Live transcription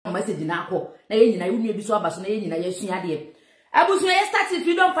message na akọ na ye nyina unu ebi so abaso na ye nyina ye sua de abusu ye start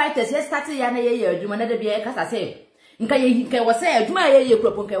freedom fighters ye start ya na ye adwuma na de bia ye kasa se nka ye wo se adwuma ye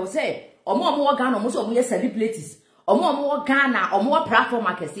kuropo nka wo se omo wo Ghana omo so omo ye celebrities omo wo Ghana omo platform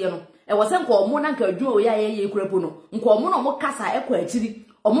akese no e wo se nka omo na nka adwuma wo ye kuropo no nka omo no omo kasa ekọ akiri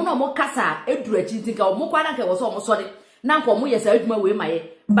omo no omo kasa eduru akiri nka omo kwa na nka wo so omo so de na nka omo ye se adwuma we maye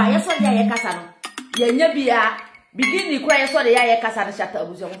ba ye so ye kasa no ye nya bia begin the cry so the ya kasa na Shatta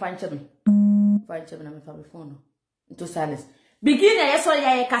abusu mo fanche me na me fa be phone no into silence begin ya so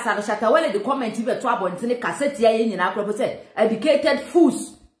ya kasa na Shatta Wale the comment be to abontene cassette ya nyina akropo say educated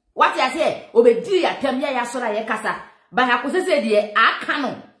fools what ya say obedi ya tem ya so ya kasa ba ha ko se de aka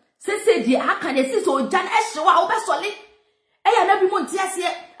no se de aka ne se so jan ehwa wo be sole ya na bi mo ntiase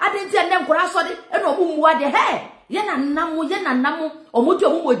adenti ya nem kora so de e no mo muwa de he ye na namu omojo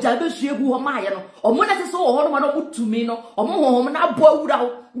mo moja be suegu ho ma ye no omo na se so ho no no butumi no omo ho na bo awura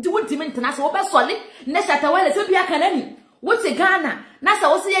ho nti wontimi ntena se wo be sole na Shatta Wale se bia kanani wo se Ghana na se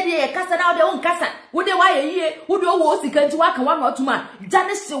wo se ye de ye kasa na wo de won kasa wo de wa ye yie wo de wo sika nti wa ka wa no otuma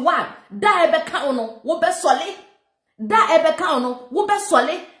jane se wa da e be ka no wo be sole da e be ka no wo be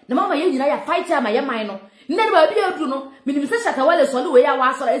sole na mama ye nyina ya fight ama ye man no nne de ba bia edu no minim se Shatta Wale sole we ya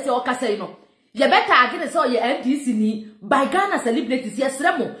wa asora ese o kasa yi no ye better agene so ye MDC ni by Ghana celebrities ye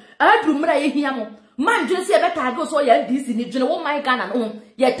sremo adru mra ye hia mo man dwe se ye better agene so ye MDC ni dwene wo man Ghana no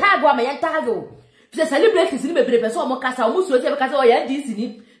ye tag wa ma ye tag o se celebrities ni bebre person mo kasa o muso je be kasa o ye MDC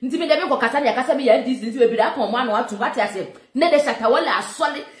ni nti me de be ko kasa ne kasa me ye MDC ni bebre akon mo anu atu ati ase ne de Shatta Wale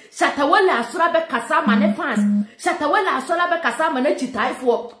asole Shatta Wale asora be kasa ma ne fans Shatta Wale asora be kasa ma na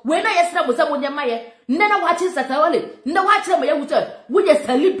chitaifo we na ye sremo se mo nyama ye nne na wa chi Shatta Wale nne wa chi mo ye wuto wo ye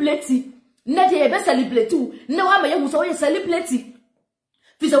celebrity na de be celebrate na wa ma ye so ye celebrate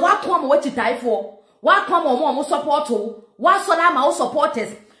fi se wa ko ma wa chitaifo wa ko ma mo support wa so na ma wo supporters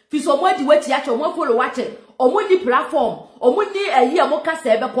fi so mo di wachi acho mo follow wache omo ni platform omo ni ayi mo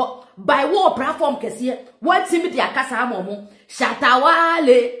kasa ebe ko by war platform kese wa timi di akasa ma mo Shatta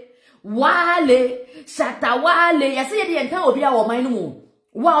Wale Shatta Wale ya se ye de ntan obi a wo man no mu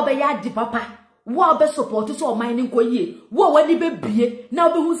wa obe ya di papa wa obe support so o man ni nko yie wa wani be bie na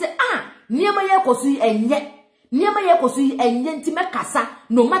obe hu se niema ye kosu enye nti mekasa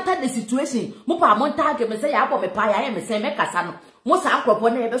no matter the situation mo pa mo tag me say ya bo me pa ya me say mekasa no mo sa akropo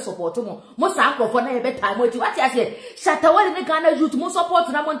na ye be support mo sa akropo na ye be time oti what ya say Shatta Wale ne Ghana youth mo support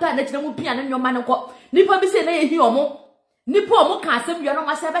na mo nta na kire mo pia na nyoma ne ko nipa bi say na ye hi omo nipa omo ka asem wi no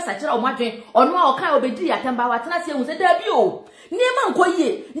ma say be sa kire omo adwen ono a o kan obedi ya tamba wa tena say hu say da bi o niema nko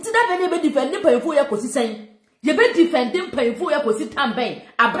yie nti da be ne be defend nipa efo ye kosi sen ye be defending painful ya kosi tamben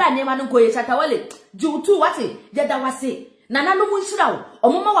abra nema no koye Shatta Wale jutu wate ye da wase nana no munhira wo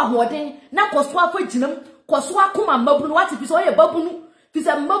omoma wa hoden na koso afa ginam koso akoma mabunu wate fi so ye babunu fi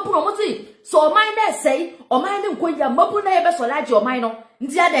se mabunu omoti so oman na sei oman ne nkoya mabunu na ye be so laje oman no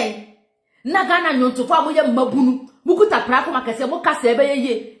ndi adan na Ghana nyonto fa mo ye mabunu mukuta platform akase mo kasa ebe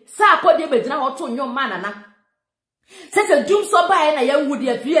ye sa akode be gina ho to nyom ma nana se dum so ba na ye nwudi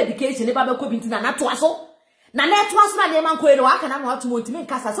e free education ne ba be ko binti na to aso na net was na le man ko ere waka na no atumo ntimi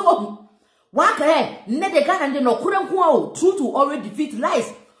nkasa so ohu waka ne de Ghana de no kure nko o true to already defeat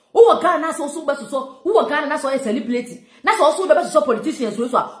lies wo Ghana so so beso so wo Ghana na so e celebrity na so so beso so politicians so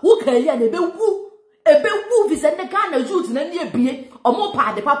wo ka elia na ebe wu visa ne Ghana youth na ne ebie omo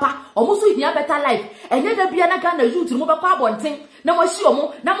pa de papa omo so hia better life enye da bia na Ghana youth mo be kwa abonten na mo hye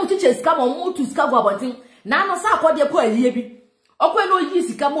omo na mo teacher sika mo tu sika go abonten na no sa akode ko alie bi okwe no yi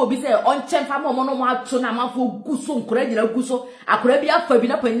sika mo obi se on chemfa mo no mo ato na mafo guso nkora nyina guso akora bi afa bi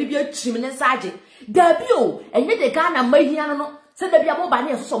na pani bi atrim ne saje da bi o enye de Ghana mahia no se da bi mo ba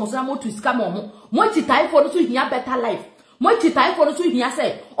ne so mo so na mo tu sika mo chitaifo no so hia better life mo chitaifo no so hia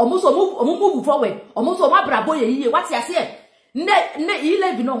se omo so omo move forward omo so ma brabo ye yiye what ya se ne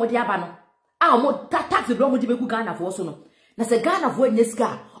ile bi no mo de aba no a mo tax bi mo de be ku Ghana fo so no na se Ghana fo nya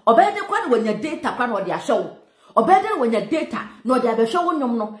sika obede kwa no nya data kwa no de ahyew obede wanya data no de abehwe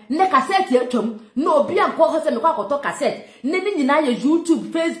wonyom no ne cassette atwam no obi anko ho se me kwa akoto cassette ne nyina ye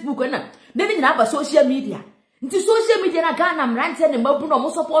YouTube Facebook na ne nyina ba social media nti social media na Ghana mrante ne mabu no mo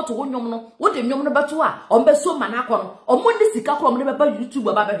support wonyom no wo de nyom no beto a ombe so mana akọ no omo ndi sika kro mo ne ba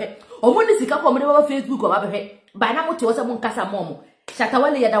YouTube ba behwe omo ndi sika kro mo ne ba Facebook ba behwe ba na mo te wo se mo nkasa mo Shatta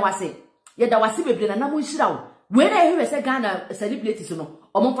Wale ye da wase bebre na mo nhira wo we na ehwe se Ghana celebrities no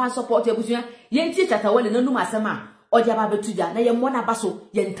omo fan support ebusuya ye nti Shatta Wale nanum asema oja ba betuja na ye mmona baso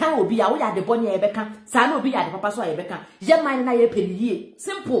ye ntan obi ya wo ya de bone ye beka sa na obi ya de papa so ye beka ye man na ye peniye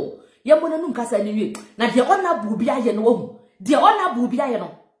simple ye mmona num kasa ni wie na de ona bu bi aye no wo de ona bu bi aye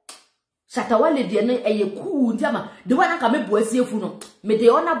no Shatta Wale de no eye cool ntiama de wana ka mebuasi efu no me de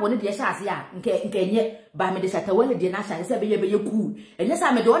ona bo ne de hye ase a nke nye ba me de Shatta Wale de na hye se be cool enye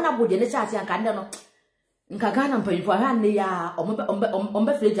sa me de ona bo de ne hye ase anka nde no nka Ghana mpanyifo ha ne ya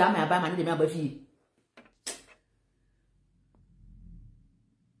ombe fre jama ya ba ma ne de me abafi.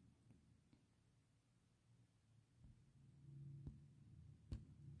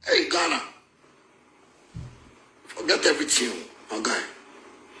 Hey Ghana, forget everything, my guy.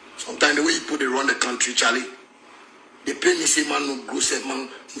 Sometimes the way you put it run the country, Charlie, they pay me say man no go say man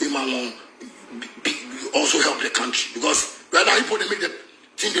we man won't also help the country because right now people they make the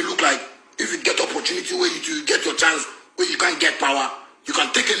thing they look like if you get opportunity where you get your chance where you can't get power, you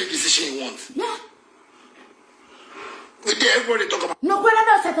can take any decision you want. Yeah. We did everybody talk about. No, when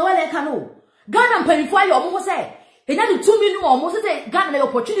I Shatta Wale kanu Ghana mpanyifo ayo omo say. Enya ni 2 million almost say Ghana na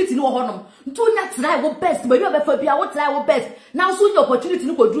opportunity no honom. Ntu nya try wo best, but you be fa bia wo try wo best. Now so your opportunity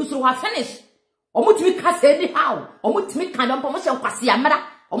no go do so wa finish. Omo timi ka say anyhow. Omo timi kan don promotion kwase amra.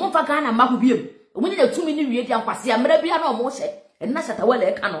 Omo fa Ghana ma ho biem. Omo nya 2 million wie dia kwase amra bia na omo hye. Enna Shatta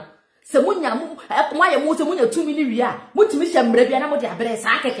Wale ka no. Se munya mu aye mu se munya 2 million wie a, mutimi hye amra bia na mo de abere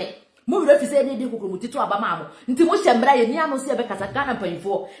sa keke. Mo wura fi say ne kokoro mutito abama mo nti mo hye mbra ye ni ano se be kasa Ghana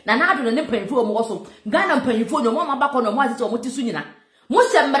mpanyifo na na ado ne mpanyifo mo woso Ghana mpanyifo no mo mabakọ no mo azite mo tisu nyina mo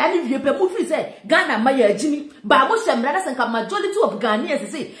hye mbra ne wie pe mo fi say Ghana ma ya agimi ba mo hye mbra na senka majority of Ghanaians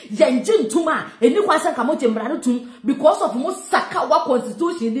say yenje ntuma eni kwa senka mo hye mbra no tum because of mo saka wa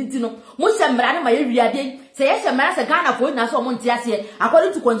constitution ni ntino mo hye mbra ne ma ye wiade say ye hye mbra say Ghana for na so mo ntiase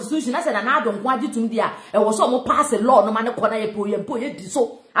according to constitution na say na ado nko agi tum dia e wo so mo pass law no ma ne kona ye po ye di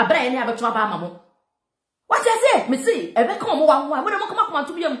so abra ye ne abeto aba amamo what you say me see ebe come mo wa mo mo come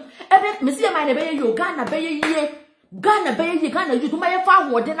to biam ebe me see e man na be ye yo Ghana be ye Ghana be ye Ghana you ma ye fa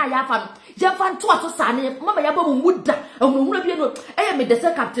ho de na ya fa ye fa nto aso sa ne mama ya ba mu muda omumura bi no e me de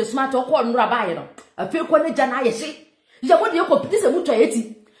se captain smart o ko nura ba ye no afi ko ne jana ye hye ye mo de ko piti se mu twa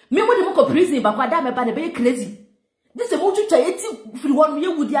yeti me mo de mo ko prison ba kwa da me ba na be ye crazy de se mo twa yeti firi won ye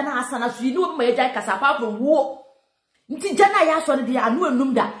wudi ana asana so ni wo ma ye jai kasa pa pro wo nti jana ya so ne de anu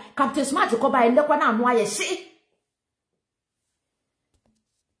enum da captain smart ko ba ye ndekwa na anu aye hye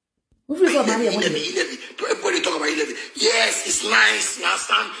Everybody talk about 11. Yes, it's nice. You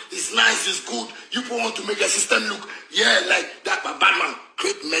understand? It's nice. It's good. You want to make the system look, like that. But Batman,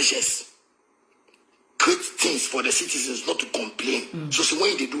 create measures, create things for the citizens not to complain. So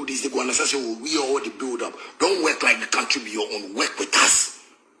when they do this, they go and say, "Oh, we are all the build up. Don't work like the country be your own. Work with us.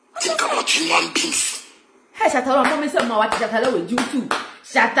 Think about human beings." Hey, Shatta Wale, mama say, "Ma, what Shatta Wale do too?"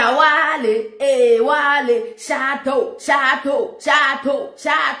 Shatta Wale, Wale, Shatta,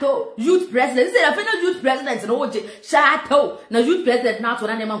 youth president. This is a final youth president. No, Shatta, na youth president. Now to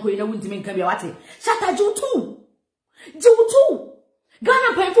run man ko ina wunti min kabi awate. Shatta do too.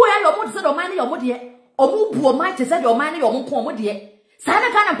 Ghana penfo ya yo mo se do man yo mo de. Omo buo man te se do man yo mo ko mo de. Sana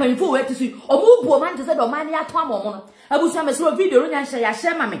Ghana penfo we ti su. Omo buo man te se do man ya to amo mo no. Abusia me so video no nya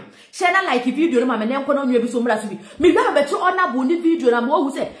share ma me. Share na like video no ma me ne nko no nwa bi so mra so bi. Me gba be to ona bo ni video na mo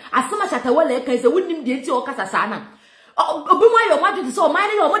hu se asema Shatta Wale kan se wonnim de ti o kasa sana. Obi mo ayo ma de so man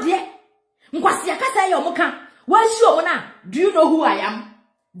ne yo mo de. Nkwase akasa yo mo kan. Wa shi o mo na. Do you know who I am?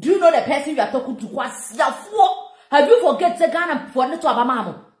 Do you know the person you are talking to? Have you forget the Ghana for the to abama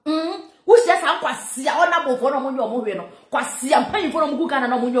mo? Who says I'm kwase ona bo for no mo nyo mo hwe no. Kwase ampan for no mo Ghana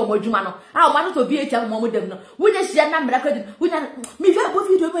no mo nyo mo adwuma no. Ah ma no to bi etia mo dem no. Wunya hia na mra kwadi. Wunya me hwa bo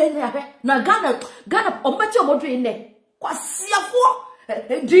video me na hwe. Na Ghana o ma che mo dwe ne. Kwase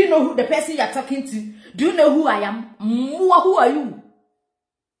afo. Do you know who the person you are talking to? Do you know who I am? Who are you?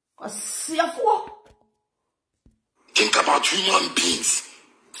 Kwase afo. Think about human beings.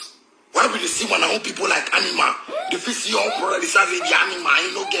 Why will you see when I want people like animal? The fish your brother is as the animal,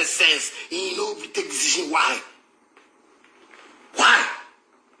 he no get sense, he no take decision. Why?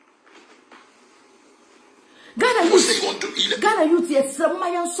 Ghana youth yes, mama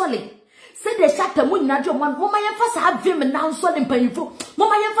yan solid. Say the Shatta mo nyina jo mama yan fa sa avim na solid mpanyifo.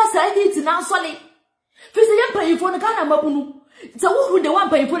 Mama yan fa sa hit na solid. Fi se yan mpanyifo no Ghana mabunu. Se wo hu de wan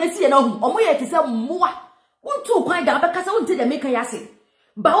mpanyifo na si ye na hu. Omo ye te se mmoa. Wontu kwan da ba kasa wonte de meka yase.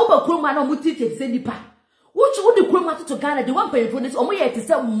 Ba wo ba kroma na omo tite se nipa. Wochu wo de kroma to Ghana de wan mpanyifo na si omo ye te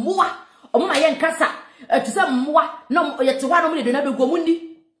se mmoa. Omo ma ye nkasa. Te se mmoa na ye te wa no mo de na bego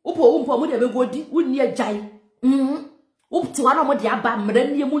mundi. Upo mo de bego di. Wonni agyan. Upti wana mo dia ba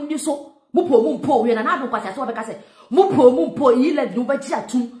mrani mundi so mupo we na na kwase so be ka se mupo ile du ba ji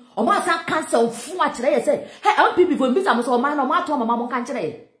atum o ma san cancel fu a kire ye se he MPP for mbisa mo so ma na mo ato mama mo kan kire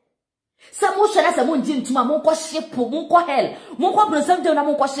ye se mo hwere se mo nji ntuma mo ko hye po mo ko hell mo ko prosem de na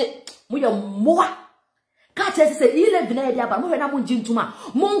mo ko hye mo ye moa Catch say 11 na dia ba mo hwe na mo njintuma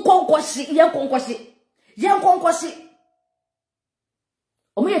mo nkonkoshi ye nkonkoshi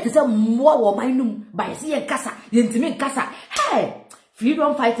o me yete say mo wo manum ba se ye kasa ye ntimi nkasa hey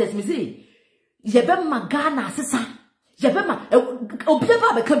freedom fighters me say ye be magana asesa ye be ma obi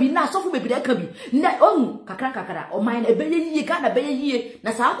ba be kabi na sofo bebi de kabi na ohun kakra o man e be ye Ghana be ye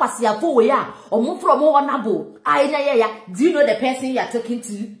na sa akwase afo we a o mo from wo na bo ai na ye ya do you know the person you are talking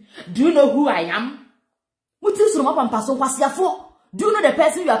to? Do you know who I am? Muti suru mo pampa so kwase afo. Do you know the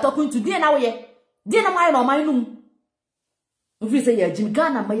person you are talking to? Dey na we ye dey na mai no mai num mfi say ye jim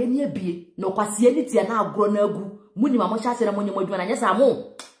Ghana ma ye ne abie no kwase ni tia na agro na agu muni ma mo sha sere mo nyem adwuma na nyesa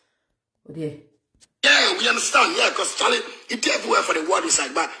mo ode. Yeah, we understand. Yeah, because Charlie, it's everywhere for the world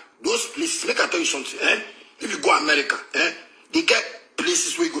inside. But those places, make I tell you something. If you go America, they get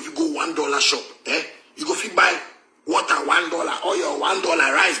places where you go, if you go $1 shop, you go if you buy water $1, oil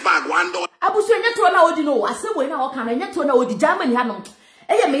 $1, rice bag $1. Abusu enyeto na odi no, ase we na o kan enyeto na odi Germany hanom.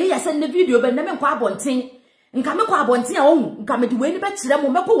 Eye me ya send the video be na me kwa abonten. Nka me kwa abonten a ohu, nka me de we ni be kire mo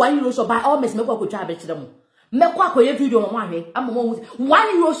mekọ €1 shop by all mess mekọ akotwa be kire mo. Mekọ akoye video mo ahwe ammo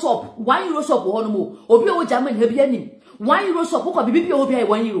 €1 shop ho no mo obi o Germany ha bi anim €1 shop ko bibi bi o bi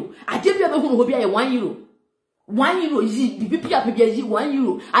 €1 ade bi be hu no bi €1 yi bibi bi a bi yi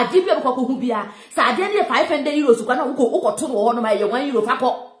 €1 ade bi be ko hu bi a sa ade ne €500 kwa na uko to no ho no ma ye €1 fa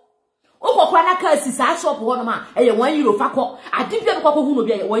ko uko kwa na ka si sa shop ho no ma ye €1 fa ko ade bi be ko hu no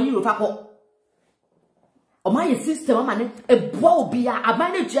bi €1 fa ko o ma ye system ama ne eboa obi a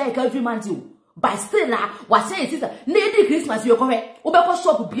amane tua e ka every month by still na wa say it is na di Christmas you come we be ko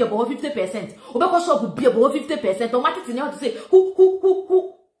shop bi about 50%. We be ko shop bi about 50%. O market na say who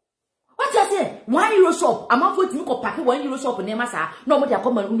what you say €1 shop amafo timi ko pack €1 shop na ma sa na mo dia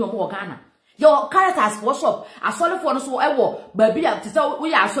ko ma unu mo Ghana your characters for shop asole for no so ewo ba bi a ti say we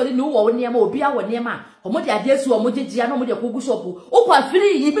ya asole ni wo ne ma obi a wo ne ma o mo dia de su o mo jegia na mo dia ko gu shop o kwa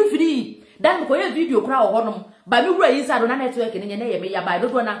free yi bi free dan ko ye video kra o honom ba mi wura yi sa do na network ni nye me ya ba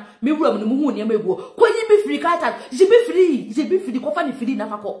do na mi wura mu hu ne ma eguo ko yi bi free character je bi free ko fa ni free na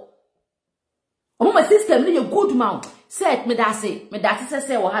fa ko o mo system ni ye good man set me da say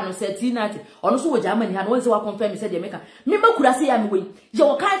wo ha no set tinati ono so wo Germany ha no we say wa confirm say de meka me makura say ya me we ye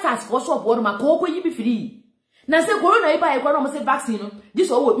wo characters for shop wo no ma ko yi bi free na say corona iba e kwa no mo say vaccine no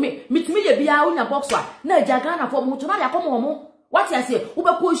this o me mitimi ye bia unya box wa na Ghana for mo to na ya ko mo what you say we be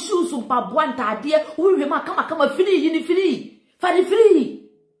ko shoes mpa boa ntade we hwe ma kama free yi ni free fa ni free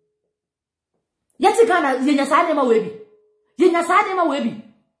yeti Ghana ye nya sa de ma we bi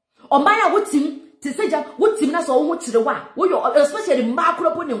o man ya wotim ti seja wotim na so wo kire wa wo yo especially mba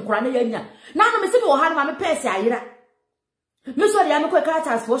akropo ni nkura na ya nya na no me se me wo ha na me pese ayira me so ya me ko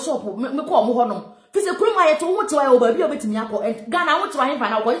characters for shop me ko mo ho no fi se kuro ma ye to wo tiwa ya oba bi obetimi akọ Ghana wo tiwa hemfa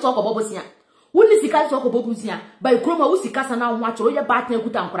na ko so ko bobosia woni sika so ko bobusia by kuro ma wo sika sa na ho akọ ye ba tan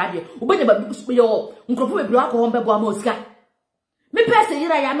kuta nkura de obenya ba yo nkrofo be bro akọ ho be bo ama sika me pese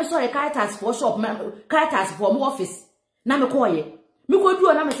yira ya me so characters for shop characters for mo office na me ko ye me ko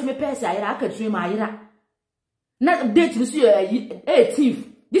duo na me se me pese ayira aka tue ma ayira na date ni so 18th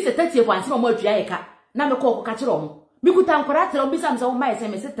this is 30th one se mo adua ye ka na me ko ka kire omo me kuta nkora tere obi sam se o mai se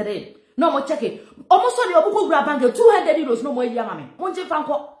me se 3 no mo check omo so de obuko gura bank €200 no mo yi ama me mo nje fa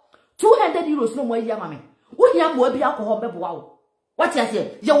nko €200 no mo yi ama me wo hia mo abi akọ be boa wo what you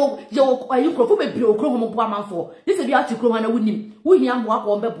say ye wo ayi krofo be bi okro mo boa manfo this is bi ati kro na wonim wo hia mo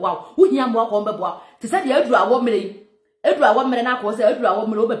akọ be boa wo hia mo akọ be boa te se de aduru awo mere na akọ se aduru awo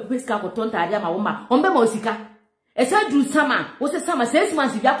mere oba pipe sika ko tonta ma wo ma on be ma osika ese aduru sama wo se sama 6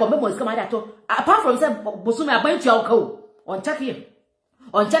 months bi akọ be ma osika ma da to apart from say bosu me aban tua ka o on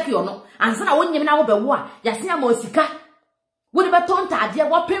check you no ansa na wonyem na wo be wo a ya se ma osika wo de be tonta ade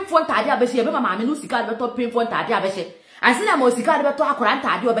wo pemfo ntade abehye ye be ma me no sika de be to pemfo ntade abehye ansa na ma osika de be to akora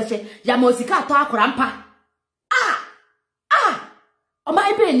ntade obehye ya ma osika to akora mpa o ma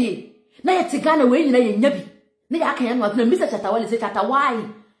ibe ni na ye tigana we nyina ye nyabi na ya kan ya no atuna Mr. Shatta Wale say Shatta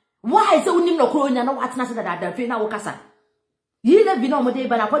why say unim no kro nya na watena se dada fe na wo kasa yi na bi na mo de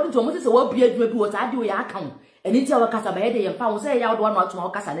ba na according to mo say wo bia adwuma bi wo sa de wo ya kan eni ti wa kasa ba ye de ye mfa wo say ya wo no atuma wo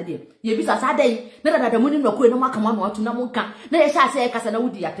kasa na de ye bi sa dai na dada mo nim no kro na mo aka mo no atuna mo nka na ye sha say kasa na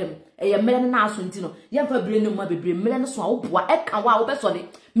wudi atem ye mmere na aso nti no ye mfa bire no ma bebre mmere no so a wo boa e ka wa wo be so de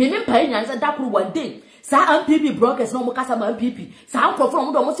me me pa nya say da kro one day sa MPP broadcast no mo kasa ma MPP sa ankrofo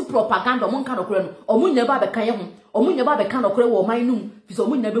mo do mo si propaganda mo nka no kro no omo nya ba be kan ye ho omo nya ba be kan no kro wo man num fi so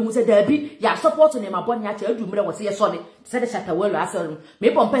omo nya be hu say da bi ya support ne ma boni a cha adu mmere wo se ye so ne say the Shatta Wale asel me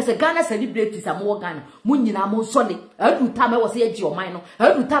pompe say Ghana celebrities am wo Ghana mo nyina mo so ne adu time wo se ye ji o man no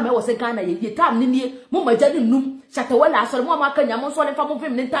adu time wo se Ghana ye time ne nie mo maja ne num Shatta Wale asel mo ma ka nya mo so ne fa mo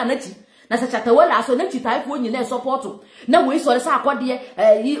fem ne ta na chi na se Shatta Wale aso na chitaifo nyina support na we sori sa akode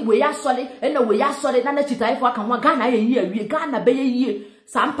we ya sori na we ya sori na chitaifo aka ho Ghana ye awie Ghana be ye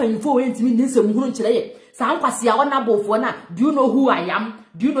sa mpanfo we ntimi nsem huru nkire ye sa nkwase a wona bofo na do you know who I am,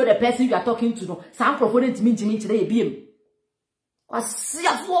 do you know the person you are talking to no sa nkrofo ntimi nkire ye biem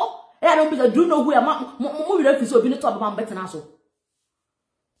kwasiafo I don't because do you know who I am mo we refi so obi ni top man betena so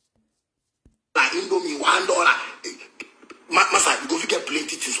Indomie $1. Masa, you go get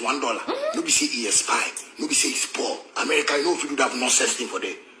plenty things $1. No be say ES5, no be say it's poor. America, you know if you do have no such thing for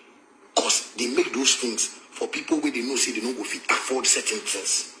them. Cause they make those things for people where they know say they don't go fit afford certain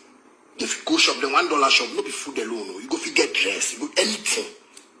things. If you go shop, the $1 shop, no be food alone. No. You go fit get dress, you go anything.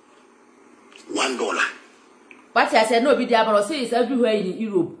 $1. What I said, no be there, but say it's everywhere in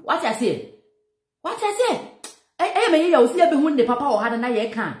Europe. What I say? What I say? Me you see be when the papa or had na ye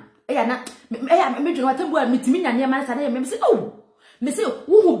can. Na me do watembu a mitimi nya ne man sa na me say oh me say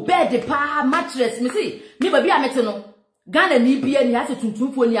who bed pa mattress me say me ba bia mete no Ghana ni bia ni ase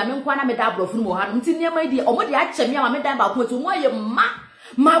tuntumfo ni ame nkwa na me da abrofo mo ha no nti niam di omo de ache me ama me dan ba ko to mo ye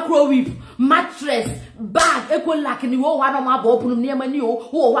microwave mattress bag ekolak ni wo wa no ma ba opunu niam ni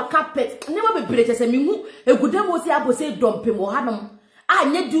wo wa carpet ne ma be brete se me hu egudam wo se abose dompe mo ha no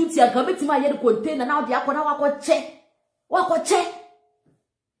anya duty aka betima ye container na wo de akona wa ko che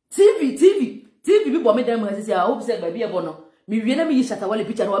TV bi bo me dem ha sisi a hope say ba bi e bo no me wie na me yi Shatta Wale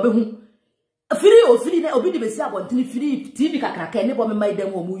picture na wa be hu free na obi de be si abontini free TV kakraka ne bo me mai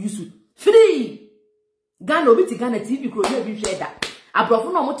dem o mu yusu free Ghana obi ti Ghana TV kro na bi hwe da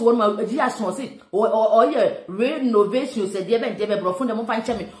abrofo na mo to won ma agi aso se o ye renovation se de be brofo na mo fa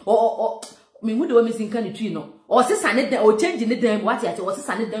nche me me hu de wo me sinka ne tui no o sesa ne o change ne dem what ya o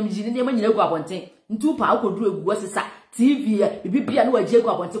sesa ne dem ji ne ma nyina gu abonten ntu pa akoduru egu o sesa TV bibia na waje gu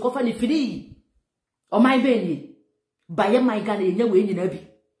abonten ko fa ne free o mai be ni ba ye mai Ghana ye nya we nyina bi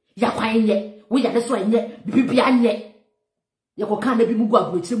ya kwan nye we ya de so nye bibia nye ye ko kan na bi mu gu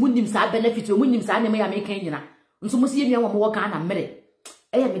abrochire mu nim sa benefit mu nim sa ne ma ya me kan nyina nso mu sie nwa mo wo Ghana mere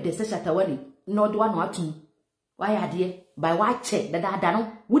eya me de Shatta Wale no do no atum wa ya de by wa che da no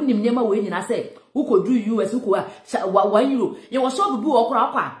wunim nyema we nyina se ukodu US uko €1 ye wo so bubu okora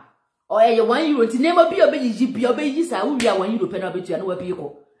akwa o ye €1 nti nyema bi obeyi bi obeyi sa wo wia €1 pe na obetua na wa bi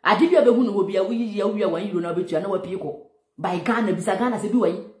ko ade bi obehu no wo bia wo yi ya wo wia €1 na obetua na wa bi ko by Ghana bisa Ghana se bi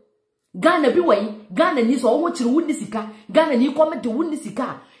wai Ghana ni so wo chiri wunni sika Ghana ni komede wunni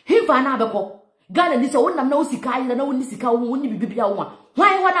sika hiva na abeko Ghana ni so wonnam na wo sika yi na wunni sika wo wunni bibia wo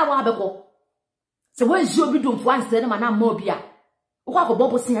hwan wana wa abeko se wo nji obi dum fo anse na ma na ma obi a wo kwa ko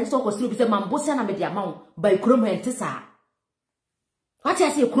bobo sin so ko siro bi se mambo se na me dia ma wo by krom hente sa what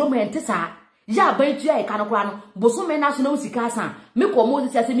I say krom hente sa ya ba etu ai kan kora no boso me na so na wo sika san me ko mo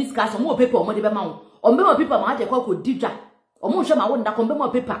se ase mi sika so mo paper mo de be ma wo o me mo paper ma de kwa ko didwa o mo hwe ma wo nda ko me mo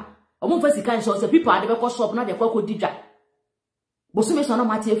paper o mo fa sika nso se paper de be ko shop na de kwa ko didwa boso me so na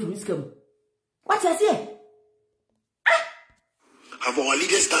ma tie furu sika mu what I say have our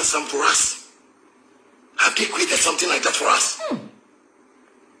leaders done some for us? Have they created something like that for us?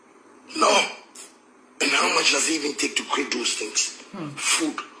 No. And how much does it even take to create those things?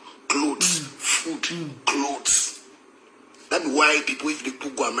 Food, clothes, clothes. That's why people, if they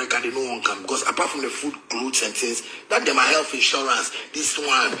could go to America, they no one come. Because apart from the food, clothes, and things, that them are health insurance. This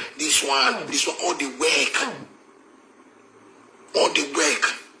one, all the work. All the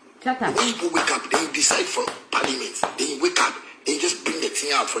work. Shatta. When people wake up, they decide for parliament. They wake up, they just bring the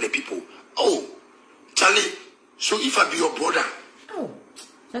thing out for the people. Oh, Charlie, so if I be your brother,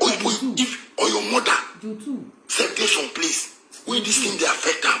 or your mother, set this on place, will this thing they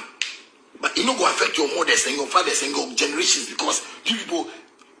affect them? But it not go affect your mothers and your fathers and your generations because you people,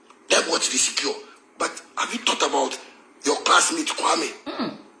 that what they secure. But have you thought about your classmate Kwame?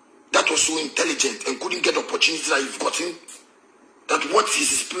 That was so intelligent and couldn't get the opportunity that you've gotten. That what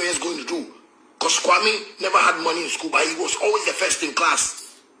his experience going to do? Because Kwame never had money in school, but he was always the first in class.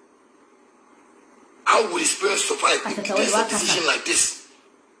 How will his parents survive if there's a decision like this?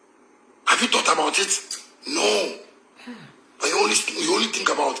 Have you thought about it? No. But you only think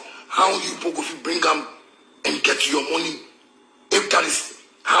about how you people go bring them and get your money. If that is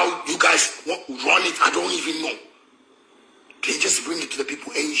how you guys run it, I don't even know. They just bring it to the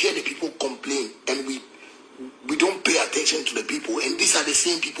people and you hear the people complain and we don't pay attention to the people. And these are the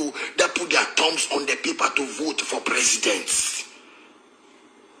same people that put their thumbs on the paper to vote for presidents.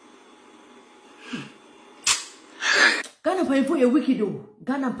 Ghana painful a wicked do.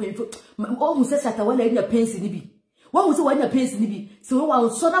 Ghana painful. Oh, who says Shatta Wale in your pants in be? What was the one your pants in be? So I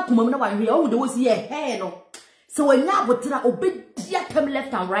was so up to Mamma one here. Oh, there was here hair no. So when now would obey dear come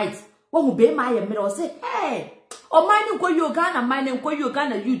left and right. What will be my middle say, hey, or mine go you Ghana, mine and go you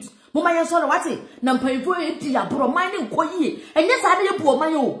Ghana youth. Mama ya so wati na mpanyimfo ye di abro man ne nkoyi enye sa de ye bu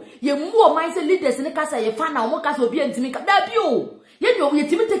oman yo ye mu oman se leaders ne kasa ye fa na omo kasa obi antimi ka da bi o ye de ye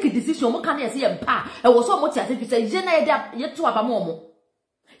timi take decision omo ka na ye se ye mpa e wo so omo ti ase fi se je na ye to abamo omo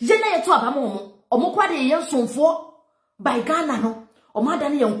je na ye to abamo omo kwa de ye nsomfo by Ghana no omo ada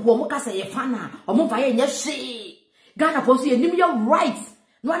ne ye nko omo kasa ye fa na omo fa ye nye hwe Ghana for so ye nim your right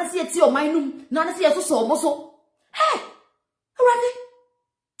no ana se ye ti oman num no ana se ye so omo so hey already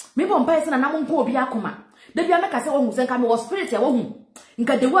me bon pa na nam nko obi akoma da bia meka se wo hu se nka me wo spirit ya wo hu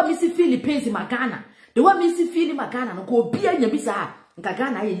nka de wa mi si Philippines ma Ghana de wa mi si feel ma Ghana no ko obi anya bi sa nka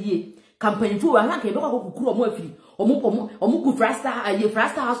Ghana ye yie campaign fu wa hanka e be kwa kokuru omo afiri omo ku frasta aye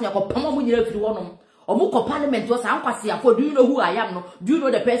frasta house ya ko pam omo nyira afiri wonom omo ko parliament wo sa nkwase afo do you know who I am no do you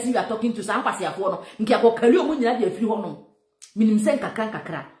know the person you are talking to sa nkwase afo no nka ko kari omo nyira de afiri wonom minim se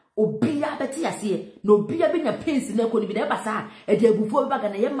nkakra obia beti ase no obia benya pains na ko ni bi na basa e de agufo ba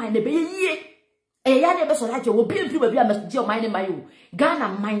Ghana ye man na be yie e ya na be so laje obia mfi ba bia meje o man ne mayo Ghana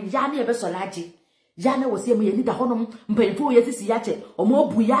man ya na be so laje ya na wo se me ni da honom mpanyfo ye sisi ya che omo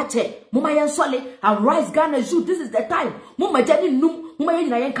obu ya che mo ma ye nsole and rise Ghana you this is the time mo ma jani num mo ma ye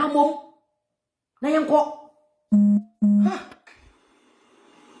nyina ye nka mom na ye nko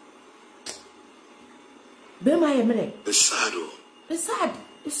be ma ye mere it's sad.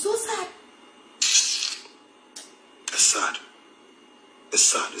 It's so sad. It's sad. It's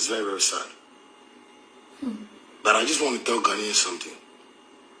sad. It's very, very sad. But I just want to tell Ghanaians something.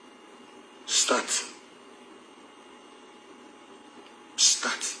 Start.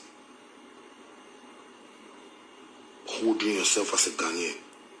 Holding yourself as a Ghanaian.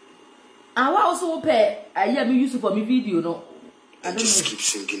 And what also pay I me use for my video, no? And just keep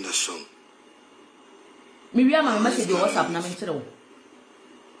singing that song. Maybe I'm a message on WhatsApp na me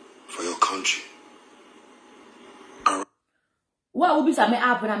for your country. What will be some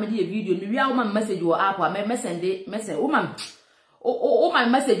app when I made a video? Maybe I will message your app or message woman. Oh, my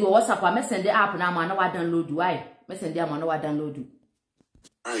message your WhatsApp or message the app now. I know I download you. Why? Message them. I know I download you.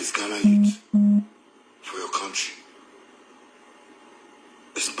 Rise Ghana youth for your country.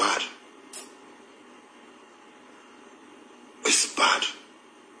 It's bad. It's bad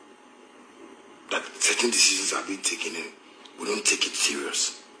that certain decisions are being taken in. We don't take it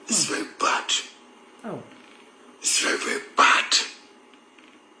serious. It's very bad. Oh. It's very, very bad.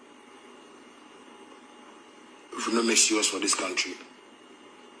 If we don't make serious for this country,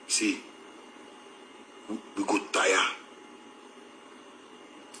 see, we go tire.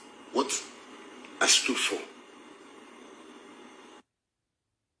 What I stood for.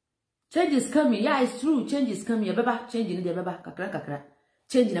 Change is coming. Yeah, it's true. Change is coming. Baba, change in the baba. Kakra.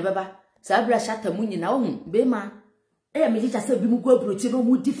 Change in the baba. Sabra Shatta muni na ohun. Bema. Eh, me just say bimu go approach no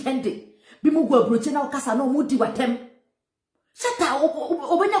mu defend it. Bimu go approach na okasa no mu di watem. Shatta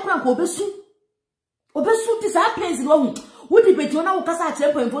obenya kura ko obesu. Obesu ti sa pains no hu. Wo di bejo na okasa a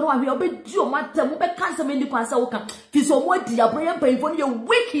chempo info no wa hwe obedi o matem be cancer me ndi kwansa wo kan. Fi so mo di abroyan painfo no ye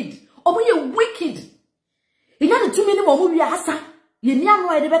wicked. Obo ye wicked. Ina de tumi ni mo mu wi asa. Ye ni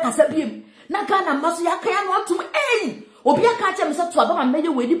anu e de be kasa biem. Na Ghana maso ya kan anu atum eh. Obi aka chem se to abama meye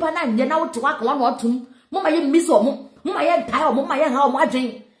we dipa na nye na wo to aka anu atum. Mo ma ye miso mo. Mo ma ye ntai o mo ma ye ha o mo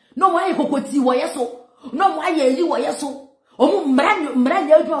adwen. No mo ye kokoti wo ye so. No mo aye eri wo ye so. O mo mra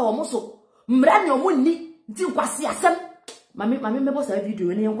nya adwa o mo so. Mra nya o mo ni di kwase asem. Mami me bo sa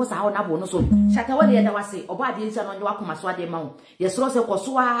video ni enko sa ha na bo no so. Shatta Wale ye da wase obo ade nsia no nye wakoma so ade ma wo. Ye soro se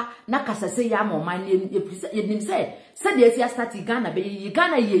koso a na kasase ya ma o man ye nim se de esi start Ghana be ye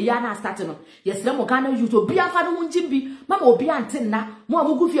Ghana ye ya na start no. Ye sere mo Ghana you to bia fa no hunjimbi. Mama obi antin na mo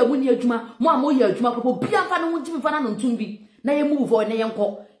amugu fi amu ni adwuma mo amoye adwuma popo bia fa no hunjimbi fa na no ntumbi. Na ye move on na ye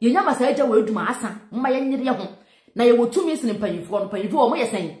nko. Ye nya masa eja wo adwuma asa. Mma ye nyire ye ho. Na ye wotumi sin mpanyifo no mpanyifo mo ye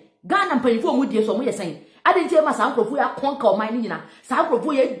sen. Ghana mpanyifo mo die so mo ye sen. Ade ntie ma sa nkrofo ya konka o man ni nyina. Sa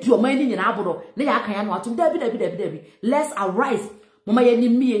nkrofo ye di o man ni nyina abodo. Na ya kan ya no atum dabi. Let's arise. Mama ye ni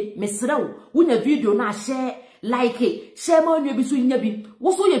mie mesrew. Wunya video na share like it. Share mo nua bi so nya bi.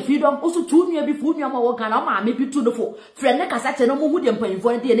 Wo so ye freedom, wo so tu nua bi fu nua ma wo Ghana ma me bi tu no fo. Friend ne kasa che no mo hu de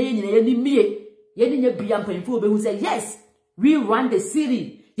mpanyifo de na ye nyina ye ni mie. Ye ni nya bia mpanyifo be hu say yes. We run the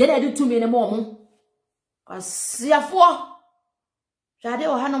city. Ye na de tu me ne mo mo. Asiafo. Jade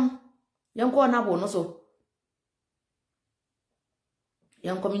o hanom. Yanko na bo no so.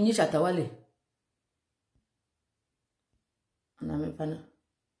 Yanko minyi Shatta Wale. Na me fana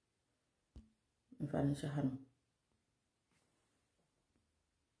shahano.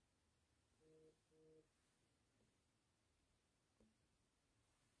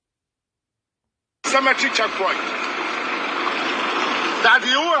 Cemetery checkpoint. That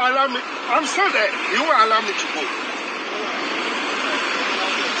you will allow me. I'm still there. You will allow me to go.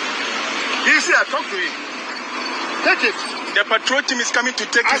 He's here. Talk to him. Take it. The patrol team is coming to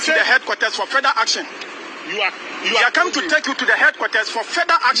take you to the headquarters for further action. You are coming to take you to the headquarters for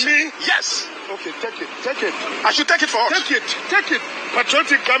further action. Me? Yes. Okay, take it. Take it. I should take it for us. Take it. Take it. Patrol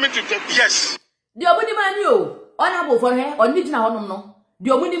team coming to take it. Yes. The omuni mani o. Honorable for her. Oni jina honom no.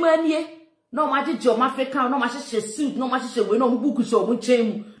 The omuni mani no maji jom Africa. No maji she suit. No maji she we no buku she omu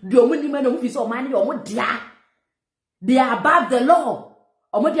chemu. The omuni mani omu fiso mani omu dia. They are above the law.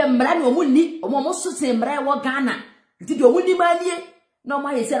 Omu dia mrani omu ni. Omu susi mrani wa Ghana. The omuni mani no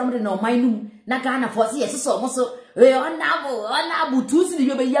maji se omu de no mainu. Na Ghana for see yes so so. Honorable tusi ni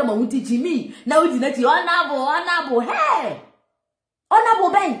yobe yama unti chimi. Na uji nati honorable hey.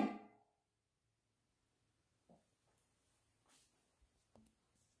 Honorable Ben.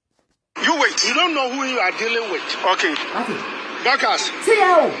 You wait. You don't know who you are dealing with. Okay. Doctors. See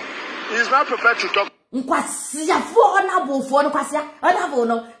you. He's not prepared to talk. Nkwasia for honorable for nkwasia. Honorable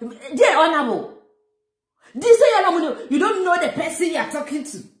no. Dear honorable. This say you don't know the person you are talking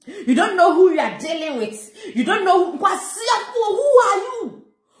to. You don't know who you are dealing with. You don't know nkwasia for who are you?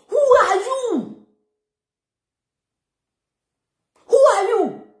 Who are you? Who are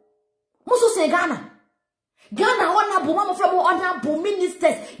you? Muso say Ghana. Ghana honorable mama from honorable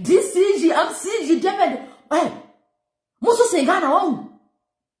ministers. DCG, MCG, David. Hey. Muso say Ghana oh.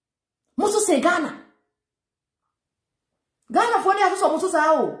 Muso say Ghana. Ghana for ni so muso say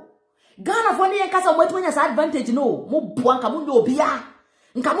oh. Ghana for ni kasa wetu nya sa advantage no. Mo buanka mo nyo obia.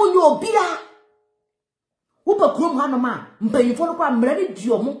 Nka mo nyo obia. Upa krom ha no ma. Mpanyifo no kwa mrani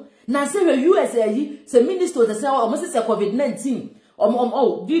diomo. Na se USA yi se minister to say o se COVID-19.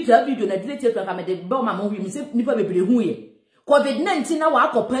 Video na delete to come de be ma mo wi mi se nipa bebre hu ye. COVID-19 na wa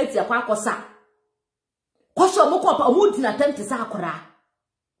akọ party akọ akosa. Kwasho mo ko pa omu di na attempt sa akora.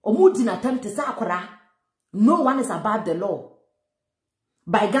 Omu di na attempt sa akora. No one is above the law.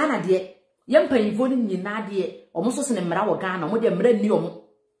 By Ghana de yem panyifo ni nyina de omo so se ne mra wo Ghana omo de mra ni omo.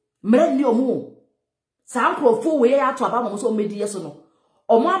 Mra ni omo. Sa ankrofo we ya to aba mo so medi yeso no.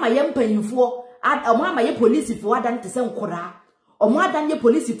 Omo ama yem panyifo omo ama ye police fo adan te se nkora. Omo adan ye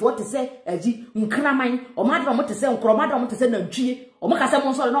police fo te se aji nkraman omo adan mo te se nkro omo adan mo te se nantwie omo ka se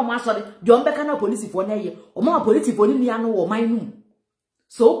mo so na omo asore de omo beka na police fo na ye omo ma police fo ni nia no wo man num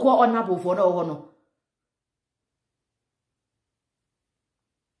so ko honorable fo na wo no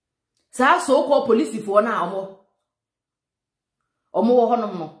sa so ko police fo na omo wo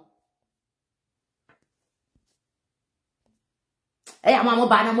honom no mama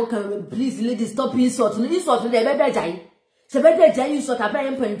ba na mo can please ladies stop insult no insult de be jai sebede jai insult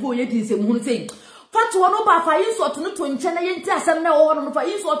abaye mpanfo ye di nsem hu sei fatu no ba fa insult no to nche na ye nti asem na wo no fa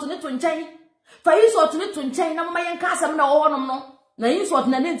insult no to nchen fa insult no to nchen na mama ye nka asem na wo no na insult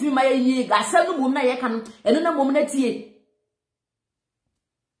na nti ma ye yi ga asem no mum na ye kan eno na mum na tie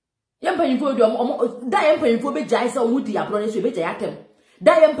ye mpanfo do da ye mpanfo be jai se o di abro ne so be jai atem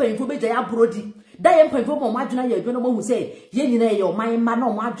da ye mpanfo be jai abro di da ye mpanfo mo adwena ye adwena mo hu sei ye nyina ye o man ma na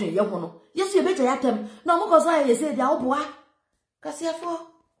o adwen ye ho no yesu ye be jai atem na mo ko so ye sei dia oboa Kasiafo.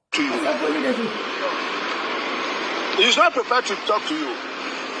 He's not prepared to talk to you.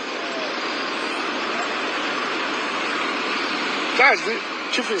 That's the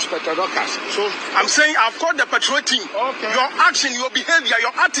Chief Inspector Doctors. So I'm saying I've called the patrol team. Okay. Your action, your behavior,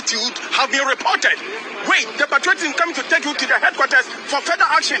 your attitude have been reported. Wait, the patrol team coming to take you to the headquarters for further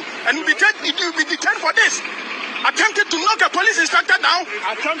action, and you'll be detained for this. Attempted to knock a police inspector down.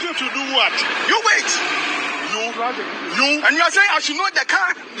 Attempted to do what? You wait. You and you are saying I should know the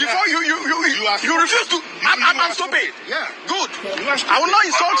car before you refuse to. I'm stupid. Yeah. Good. I will not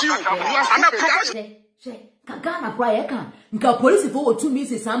insult you. I'm a professional. Ghana prayer can. Nka police for 2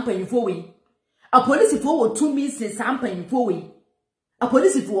 minutes sampan for we. A police for 2 minutes sampan for we. A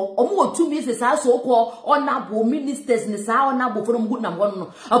police for omo 2 minutes as so called honorable ministers ni sa honorable for good nam one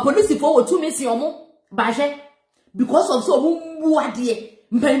no. A police for 2 minutes omo baje because of so mu ade.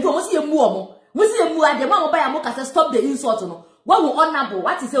 Mpan for mo se mu omo. Musi emu ade ma mo ba ya mo ka stop the insult no. What will honorable?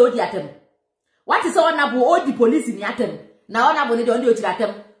 What is odi atem? What is honorable? Odi police ni atem. Na honorable ni de odi oti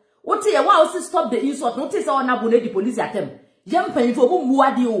atem. What ye wa o stop the insult? No say honorable ni di police atem. Yem panfo mo mu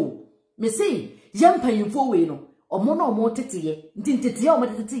ade o. Me say yem panfo we no. Omo na omo teteye. Nti teteye omo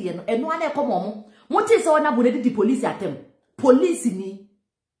teteye no. Eno ana ekomo omo. Mo say honorable ni di police atem. Police ni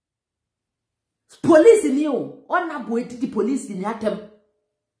o. Honorable di police ni atem.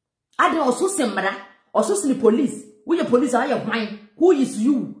 Ade also semra, also the police. We the police are your mind. Who is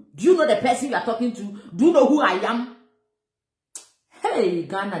you? Do you know the person you are talking to? Do you know who I am? Hey,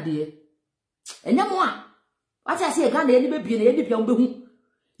 Ghana dear. Enya moa. What I say Ghana any be any bia mo behu.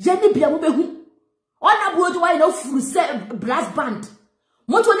 Je ni bia mo behu. Ona buojo why no full brass band.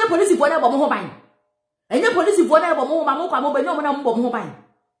 Mo to nya police for na bo mo ho ban. Enya police for na bo mo ma mo kwa mo ba nya mo na mo bo mo ho ban.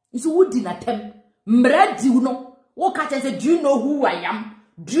 Nso wudi na tem. Mra di no. Wo ka say, do you know who I am?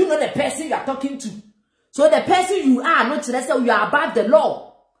 Do you know the person you are talking to? So the person you are not to say you are above the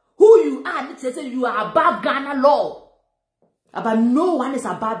law. Who you are not to say you are above Ghana law. But no one is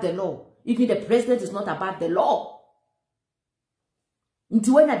above the law. Even the president is not above the law.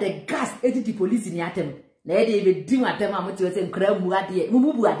 Until when the gas edit the police in Yatem, they even do at them. I'm to say, Kramuadi,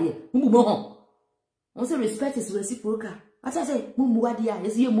 Mumuadi, Mumumo. Also, respect is reciprocal. As I say, Mumuadia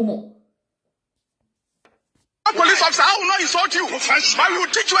is your Mumo. Police officer, I will not insult you. I will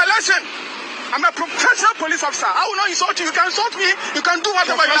teach you a lesson. I'm a professional police officer. I will not insult you. You can insult me. You can do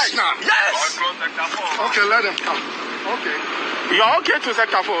whatever you like. Yes. Okay, let them come. Okay. You are okay to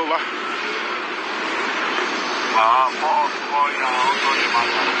sector 4 over.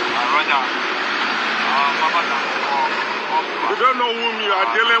 You don't know whom you are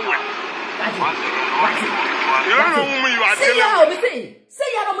dealing with. You don't know whom you are dealing with. Say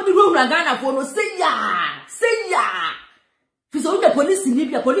ya no mudi ro Ghana for no say ya. Fiso the police in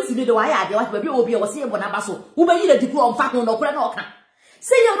Libya, police in the wire, they want to be obi or say bonabaso. Who be the deploy on fact no kura no kan.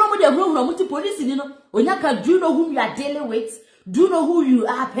 Say ya no mudi ro no muti police in no. Onyaka, do you know whom you are dealing with? Do you know who you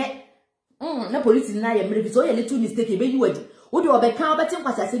are pet? No police in na ya mre fiso ya little mistake be you wadi. Wo de obeka obetin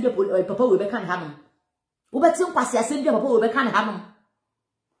kwasi asem be papa we be kan hanom. Obetin kwasi asem be papa we be kan hanom.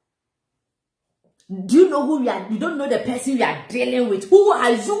 Do you know who you are? You don't know the person you are dealing with. Who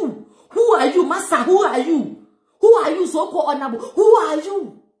are you? Who are you, master? Who are you? Who are you, so-called honorable? Who are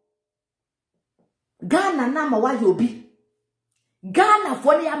you? Ghana nama wa yobi. Ghana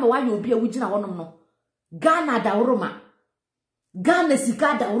foli ama wa yobi ewujina wonom no. Ghana da uroma. Ghana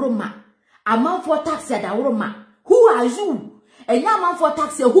sika da uroma. Amount for tax da uroma. Who are you? Enya amount for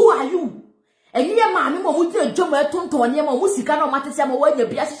tax, who are you? Enye maami mo mu je dwom etonton ne mo mu sika na o matese mo wanya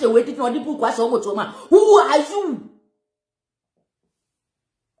bia hye wedi no de bu kwa so mo to ma. Who are you?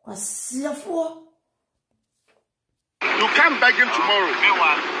 Kwasiafo. You come begging tomorrow.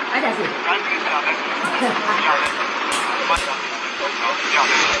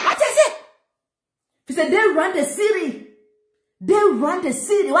 What is it? He said they run the city. They run the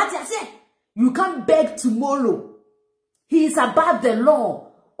city. What I say? You can't beg tomorrow. He is above the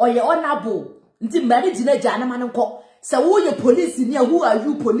law or your honorable. Until marriage in a jana ko. So who your police in here? Who are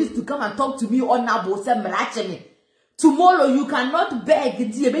you police to come and talk to me honorable? Say me. Tomorrow you cannot beg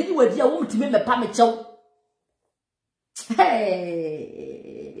until you make what you want to make me permit you. Hey,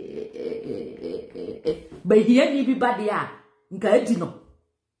 but here ni everybody are. Nka no.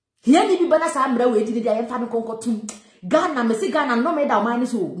 Here ni bibana sa amra we di dia yemfa no konkotum. Ghana me se Ghana no me da man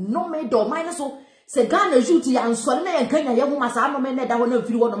so. No me do man so. Se Ghana juti ya nsore na yankanya ye homa sa no me na da ho na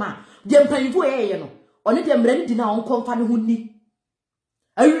mfiri wo no ma. De mpanifo ye no. One de mra ni di na on konfa ne ho ni.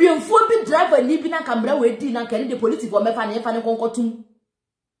 Awiemfo bi driver ni bi na kamra we di na kan de police for me fa ne fa ne konkotum.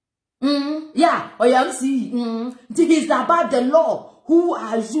 Yeah, or you see, it is about the law. Who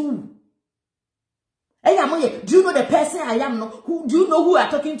are you? Hey, do you know the person I am? No, who do you know who you are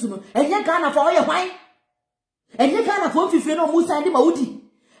talking to? No, and you Ghana for your wine, and you Ghana for if you know Musa and Maudi,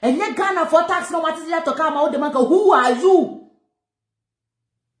 and you Ghana for tax no matter to come out the man. Who are you?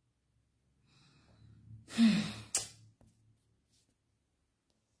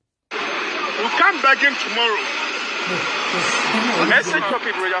 You come back in tomorrow. Message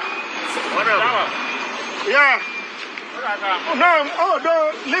topic, brother. Yeah. No,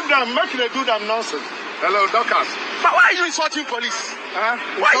 don't leave them. Make them do that nonsense. Hello, Doctors. But why are you insulting police?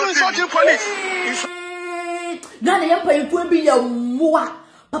 Why are you insulting police? Ghana, you be your mua.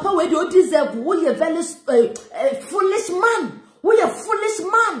 Papa, we don't deserve. We are very foolish man. We are foolish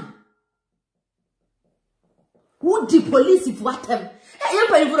man. Who the police if what them? You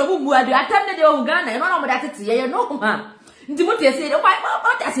pay for a woman. I tell you, Ghana. You know what that is. You know, man. Ndimote say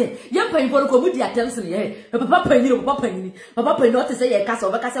what I say yem pan for ko mudi attention ye papa pan not say ye kasa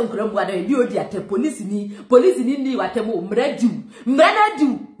obeka say nkura mbuada e bi odi atem police ni ni watem o mradu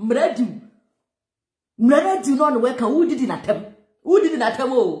no no we kan wudi na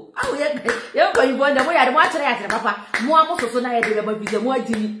tem o awo ye pan for ndemo ya de mo akere ya papa mo amososo na ye de be bi de mo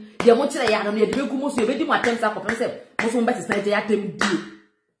adini de mo kire ya no ye de be gumo so ye be di mo atem sa ko pense mo so mbeti sa je atem di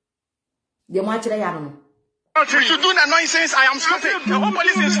de mo akere ya no. If you do the nonsense, I am stupid. The whole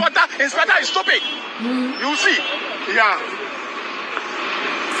police inspector is stupid. You see? Yeah.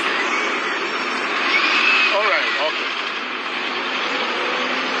 All right. Okay.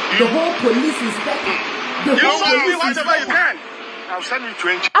 The whole police inspector. You send me whatever you can. I'll send you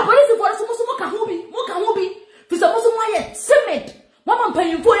 20. A police for so mo ka hobi. Fi so mo so mo ye cement. Mama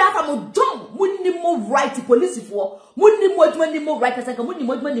paying for ya fa mo jom. munni mo right police for munni mo adwuma ni mo right asa ka munni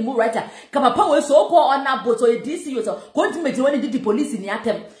mo adwuma ni mo right ka papa we so ko ona boto e DC so ko ntimeti woni di police ni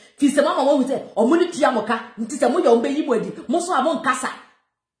atem fi se mama wo hu se omuni tua moka nti se mo ye ombe yi mo adi mo so amo nkasa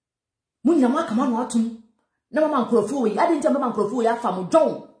munni mo aka ma no atum na mama nkrofo we ade ntia mama nkrofo we afa mo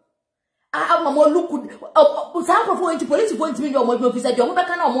don mama look sa nkrofo nti police for ntimi yo mo adwuma fi se de mo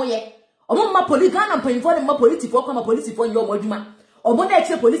beka na mo ye omo ma police Ghana mpanyimfo ne ma police for kwa ma police for nyo mo adwuma omo na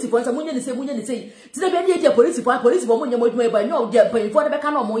eche police for nsa munye ne sei ti na be die police for mo nyo mo adwuma e ba nyo de mpanyimfo ne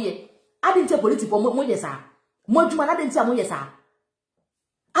beka na mo ye ade ntia police for mo ye sa mo adwuma na ade ntia mo ye sa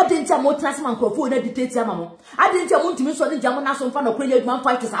ade ntia mo trans man nkrofo na dictate ama mo ade ntia mo ntimi so ne jamo na so mfa na kwenye adwuma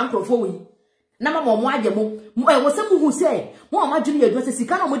fight sa nkrofo we na mama mo agye mo wo se mu hu se mo ma dwene adwuma se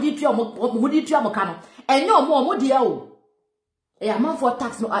sika na mo di tua mo ka no enye mo de o amount for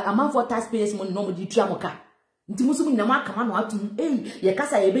tax no amount for tax payers mo no mo di tua mo ka nti musu mu nyama aka ma no atum ye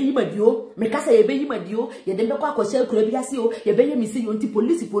kasa ye be yimadio me kasa ye be yimadio ye de mbekwa akose kura bi ase o ye be ye misi yo nti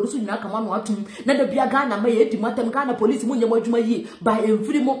police so nyina aka ma no atum na da bia Ghana ma ye di matem Ghana police mu nyama adwuma yi ba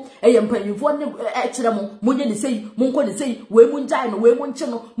emfiri mo ye mpanyimfo ne kire mo munye ne sei munko ne sei we mu njai no we mu nche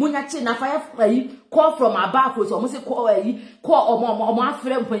no munya che na fire yi call from above so mo se call omo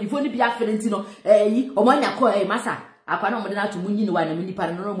afre mpanyimfo ne bia afre nti no omo nya call masa akwa na mo de na atum nyi ne wa na mini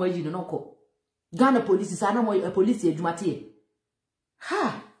pa no mo aji no ko Ghana police sana mo police adwumate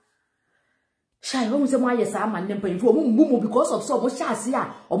ha shay wo se mo aye sa ma ne mpanfo mo mbumo because of so mo hyase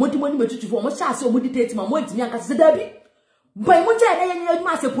a omodi mo ni metutufo mo hyase omodi tate ma mo ntimi anka se dabi mpan mo je na ye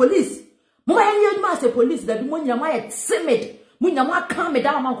adwuma se police mo ma ye adwuma se police dabi mo nyama ye timid mo nyama aka me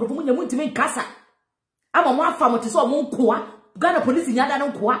da ma nkrofo mo nyama ntimi nkasa ama mo afa mo te so mo nkoa Ghana police nya da no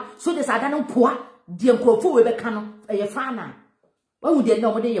nkoa so de sa da no nkoa de nkrofo we be ka no ye fa na wa hu de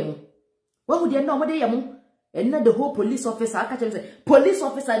na mo de ye mo what would you know what they am? And not the whole police officer. I can't say, police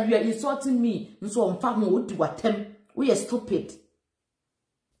officer, you are insulting me. And so I'm far would do attempt. We are stupid.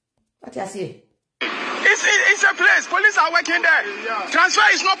 What I say? It's a place. Police are working there. Yeah.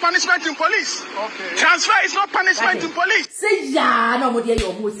 Transfer is not punishment in police. Okay. Transfer is not punishment in police. Say ya, no more dear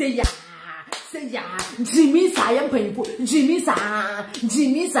you say ya. Say ya. Jimmy sa yam painful. Jimmy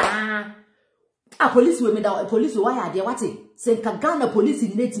sa. Police women da police why are there what say Ghana police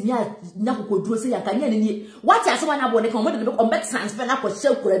in net na kokoduro say yankanya ni what asema na bone kan mo de ko bet transfer na ko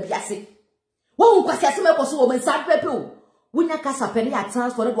shekura biase wo kwasi asema ko so wo mensa pepe o wunya kasa pe ne ya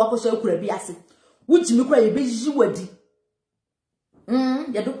transfer na ko shekura biase wujimi kura ye beji wadi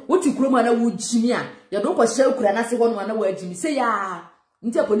yado woti kuro ma na wujimi a yado ko shekura na se ho no na wajimi say ya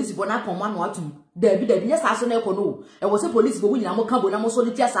ntia police bo na akoma no atum dabi nya saso na ekono e wo se police bo wunyina mo kabo na mo so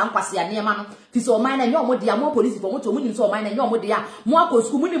litia sa nkwase ya ne ma no fi so man na nyo mo dia mo police bo mo to munim so man na nyo mo dia mo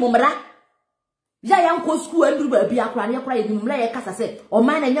akosku munim mra ya nkosku anduru ba bia akra ne akra ye nimra ye kasa se o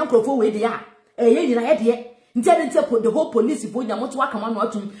man na nya nkrofo we dia ye nyina ye de ntia de ntia the whole police bo nya mo to akama no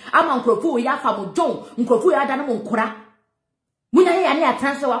atum ama nkrofo we ya fa mo don nkrofo ya da no mo nkora munya ye ya ne ya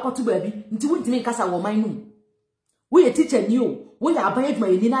transfer wa akoto ba bi nti wuntimi nkasa wo man no we a teacher new we are buying my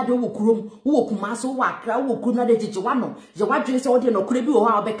nina do kurum wo kumaso wo akra wo kuru na de jejewa no je wadwene se wo de no kura bi wo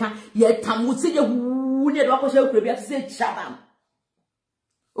ha obeka ye tam wo se ye hu ne do akoshe kura bi ase chabam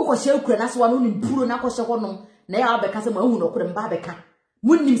wo ko she kura na so no ni puro na akoshe ho no na ya obeka se ma hu no kura mba beka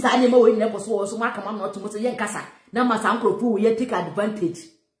munnim sa ne ma wo ne ko so ma kama no to mo se ye nkasa na ma sa nkrofu wo ye take advantage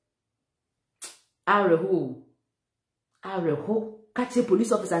areho catch a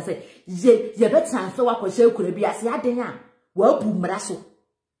police officer and say, ye bet transfer wa kwashe kura bi ase adenya wa bu mraso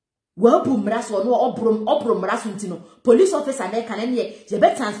no obro mraso ntino police officer na ka na ye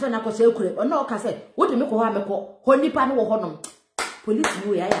bet transfer na kwashe kura no ka say wo de me ko ha me ko ho nipa ne wo ho no police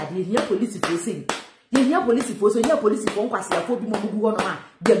no ya ya de here police for say ye here police for so here police for nkwase afo bi mo bu ho no ma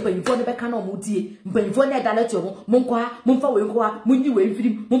de mpanifo ne be ka na o mu die mpanifo ne da lecture mo nkwa mo mfa we nkwa mo nyi we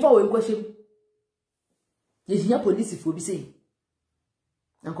mfirim mo mfa we nkwa shem ye here police for bi say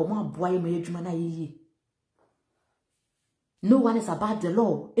Nanko mo aboye me adwuma na yiyi. No one is about the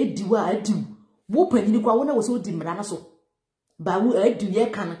law. Ediwa adu. Wo panini kwa wona wo so di mra na so. Ba wo adu ye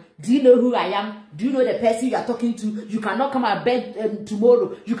kan. Do you know who I am? Do you know the person you are talking to? You cannot come and beg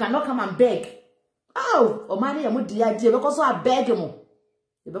tomorrow. You cannot come and beg. Oh, o mani ya mo di ade because so abeg mo.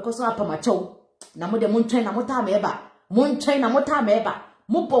 Because so apa ma chow. Na mo de mo ntwen na mo ta ma eba. Mo ntwen na mo ta ma eba.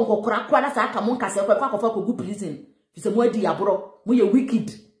 Mo bonko kora na sa aka mo nkase kwa kwa ko gu prison. Fise mo adi abro. Mo ye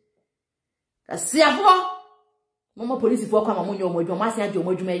wicked. Asiafo. Mama police fo kwa mamunyo omodwo, ma se adi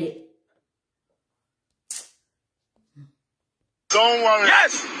omodwo ye. Don't worry.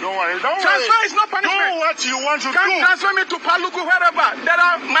 Yes. Don't worry. Transfer is not punishment. Do what you want to do. Can't transfer me to Paluku wherever.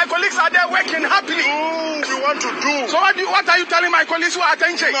 My colleagues are there working happily. Do what you want to do. So what are you telling my colleagues who are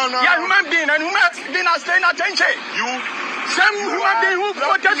attention? No. Yeah, human being and human being are staying attention. Same human being who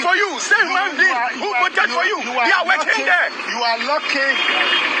voted for you. Same human being who voted for you. They are working there. You are lucky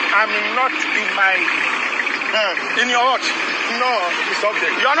I'm not in my... in your hut. No, it's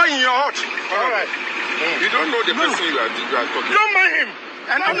okay. You are not in your hut. All right. You don't know the person you are talking. Don't mind him.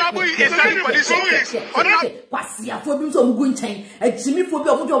 And Honorable is standing for this office. Kwasia for bi so mgu nchen. Ajimi for bi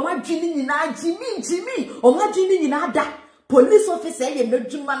omo adwini nyina Jimmy. Omo adwini nyina da. Police officer ye no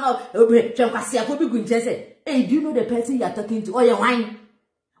dwuma no twen kwasia for bi gu nchen say, "Hey, do you know the person you are talking to? Oye wine.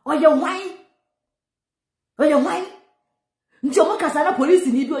 Njomo kasana police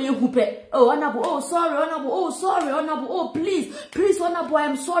ni bi oye hupe. Oh, Honorable, oh sorry, Honorable, oh sorry, Honorable, oh please, Honorable,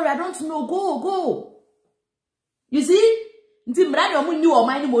 I'm sorry, I don't know, go. You see? Nti mrani omu ni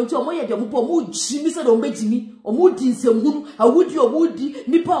oman ni mo nti omo ye de mo po mo jimi se do mbejimi omo di nsehunu awudi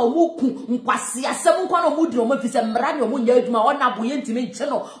nipa omo ku nkwase asem nkwa no omo di omo fise mrani omo nya adwuma Honorable ye ntimi nche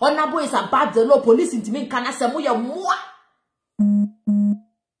no Honorable is about the law police ntimi nka na semo ye moa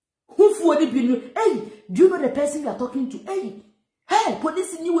hufu oni binu. Hey, do you know the person you are talking to? Hey,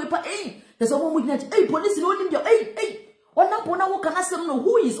 police ni we pa there's someone mo gina police no nim your Honorable na wo kana sem no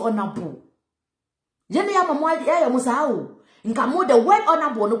who is Honorable? Jeni ya mamwadi ya musahau. Nka mo the word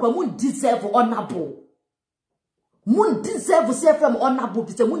Honorable no kwa mun deserve Honorable. Mun deserve say from Honorable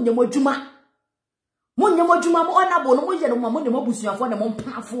bi se mun nyemo dwuma. Mun nyemo dwuma mo Honorable no mo ye no mo ne mabusuafo ne mo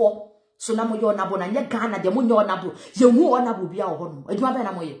mpafo. So na mo ye Honorable na nye Ghana de mo nye Honorable. Ye hu Honorable bia wo ho no. Adwuma be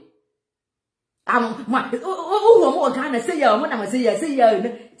na mo ye. Mo Ghana say ya mo na mo say ya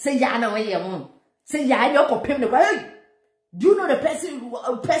na mo ye mo. Say ya ye okopem ne kwa. Do you know the person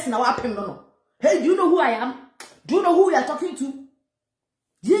na wapem no? Hey, do you know who I am? Do you know who you are talking to?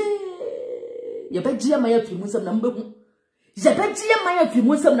 Yeah. You bet you my fimusam na mbehu. You bet you my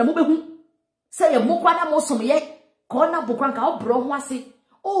fimusam na mbehu. Say you mo kwana mo som ye. Ko na bokwan ka obro ho ase.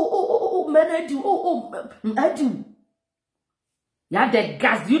 Oh, man, I do. Yeah, the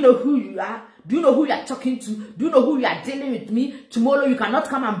gas. Do you know who you are? Do you know who you are talking to? Do you know who you are dealing with me? Tomorrow you cannot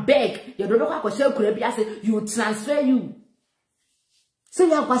come and beg. You don't know how to say you will transfer you. So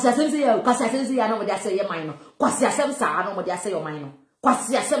ya kwasi asem ya no mo dia say ye man no. Kwasi asem sa no mo dia say your man no.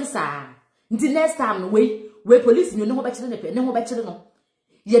 Kwasi asem sa. Nti next time no we police ni ho be kire no.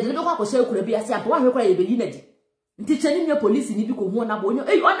 Ye de no kwa kwasi akura bi ase ampa wa hwe kwa ye be yi na di. Nti chani ni police ni bi ko hu na bo onyo.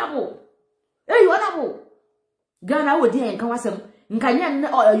 Honorable. Ghana wo di en kan wasem. Nkanya ne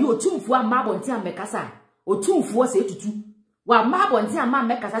you otumfu amma abonti amekasa. Otumfu se etutu. Wa amma abonti amma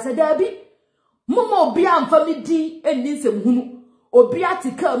amekasa se da bi. Momo obi amfa mi di eni nsem hunu. Obi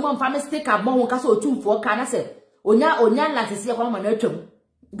atika mo mfa me stick abon ho kasa otumfo ka na se onya lantese kwa ma na atwam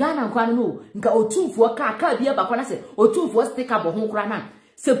Ghana nkwa no nka otumfo ka bia ba kwa na se otumfo stick abon ho kura na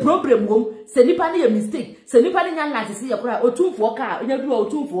se problem wom se nipa na ye mistake se nipa na nya lantese ye kura otumfo ka onya du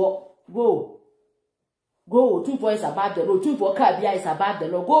otumfo go otumfo is about the law otumfo ka bia is about the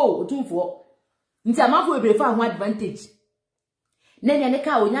law go otumfo nti amafo ebrefa ho advantage nenya ne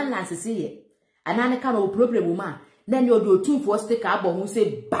ka onya lantese ye anane ka no problem ma then you do otumfo stick abon ho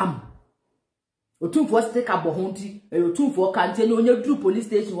say bam otumfo stick abon ho nti otumfo ka nti na onya dru police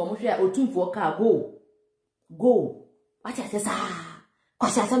station wo mo hwe otumfo ka go what you say sa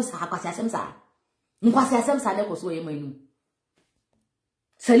kwasi asem sa ne ko so ye manu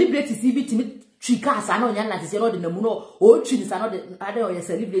celebrate si bi timi twika sa na onya na tese no de namu no o twi ni sa no de ade o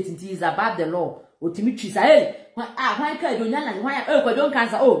celebrate nti is about the law o timi twi sa hwan ka do onya na hwan kwa don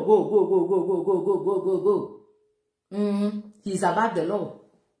cancer go he's about the law.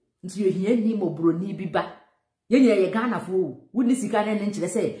 Nti you hear ni mo broni biba. Yenye ye Ghana fo. Wuni sika ne nchire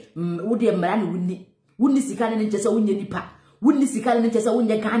se wo de mmara ne wuni sika ne nchire se wonye nipa. Wuni sika ne nchire se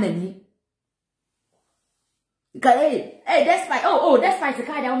wonye Ghana ni. Hey, that's my that's my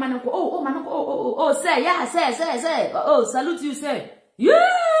sika da man ko sir, yeah, sir. Salute you, sir. Yeah.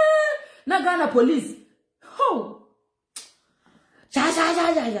 Na Ghana police.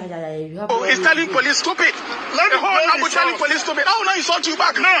 He's telling police stupid. The whole Nabu telling police stupid. I will not insult you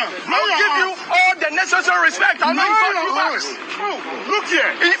back. No. I will give you all the necessary respect. I will not insult you back. Look here.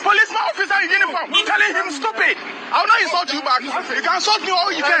 Policeman officer in uniform telling him stupid. I will not insult you back. You can insult me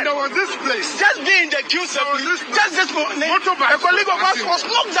all you can. There was this place. Just be in the queue, sir. Just this morning. A colleague of us was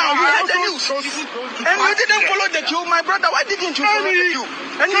knocked down. You heard the news. And you didn't follow the queue. My brother, why didn't you follow the queue?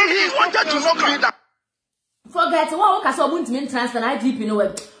 And he wanted to knock me down. Forget what can someone to transfer IGP no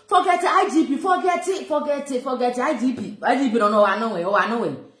way. Forget IGP, forget IGP. IGP don't know I know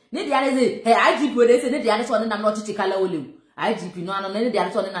way. Need the other say, hey IGP they say need the other one and I'm not to kala ole. IGP no ano na dey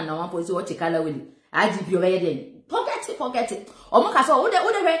answer na one police o chekala weli IGP o be dey forget it omo ka so wo de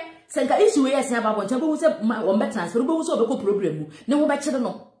we senka issue we yes aba boncha bo hu se o be transfer bo hu se o be ko problem mu ne ho be kire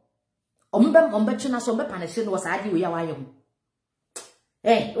no omo be kire na so be punish no was adi we ya wa ye ho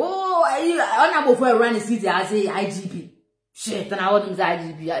honorable for run city as IGP shit na what is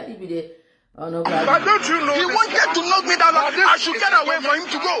IGP dey oh no God. But don't you know? He wanted to knock me down. I should get away for him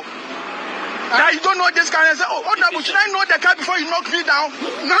to go. Now you don't know this guy and say, oh, should I know the car before you knock me down?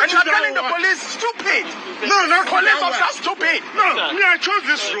 And you're telling the police, stupid. No, police officers, stupid. No, I chose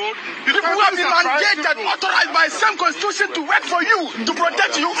this road. People who have been mandated, authorized by the same constitution to work for you, to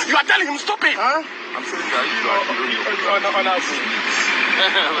protect you, you are telling him stupid. Huh? I'm sorry,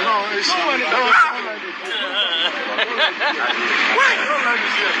 Wait!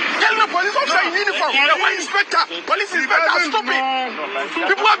 Tell the police officer in uniform, the one inspector, police inspector, stupid.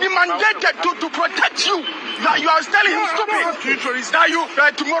 People have been mandated to protect you. You are telling him stupid. That you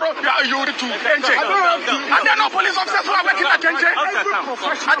tomorrow you will to NJ. And there are no police officers who are working at NJ.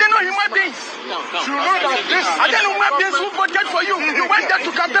 I don't know human beings. You know that this. I don't know human beings who voted for you. You went there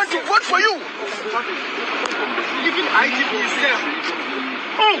to campaign to vote for you. Even IGP is there.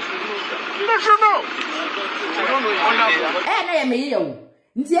 Oh, don't you know? Na me ye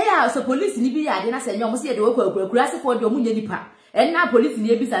nti ya so police ni bi ya de na se nyom se ye de wakura se for de omunye nipa na police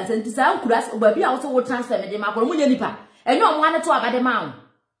ni e bi sanse nti sa nkura ba bi a wo so wo transfer me de ma ko omunye nipa omo ane to abade ma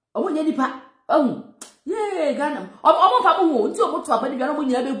omunye nipa ye Ghana omo fa mo ho nti omo to abade bi na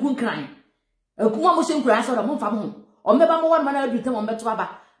omunye be gu nkran akuma mo se nkura so da mo fa mo ho ombeba mo won ma na adu tem ombeto aba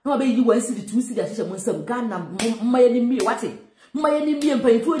na obe yi 1 cedi 2 cedi ahye mo nsam Ghana mmaye ni mi wate mmaye ni mi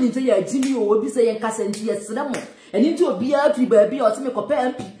mpanfo ni nse ya jimi o obi se ye nkasa nti ye sere mo eni nti obi a fi ba bi o se me kope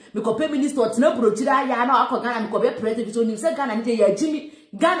MP me kope minister otena brochira ya na akọ Ghana me kope president so ni se Ghana nti ya jimi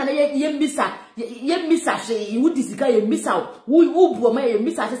Ghana na ye misa hwe wudi sika ye misa wo bu ma ye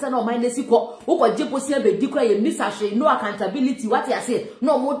misa se na o man nesi ko wo ko je posi abedi kwa ye misa hwe no accountability what you say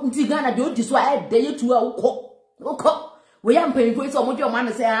no mo nti Ghana de odi so a de ye tu a wo we am paying for it so much your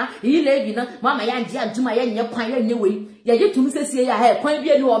man say he levi na mama ya nje antuma ya nye kwan ya nye we ya je tunu sesie ya he kwan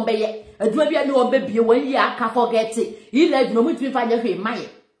bia ni won be ye aduma bia ni won be bie won yi aka forget he levi no mutumi fa nya hwe maye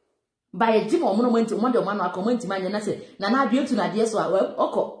ba ye jim omo no menti mo de o manu akọ menti manya na se na na adu etu na de so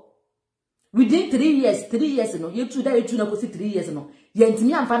oko within 3 years no ye tu da etu na ko si 3 years no ye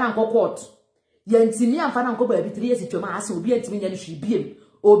ntimi amfa na nkọ court ye ntimi amfa na nkọ ba bi 3 years twema ase obi ntimi nya no hwe biem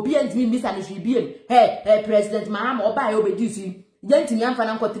obi ntimi misa no hwe biem president mahama oba ye obedisi ye ntimi amfa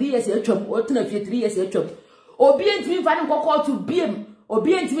na nkọ 3 years atwam o tuna fie 3 years atwam obi ntimi amfa na nkọ court biem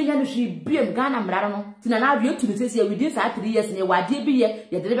obi ntimi nya no hwe biem Ghana mrara no tina na adu etu no sese within 3 years ne wade bi ye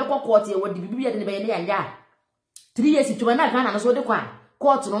de be kọ court ye wade bi ye de be ye ne yanja 3 years twema na Ghana no so de kwa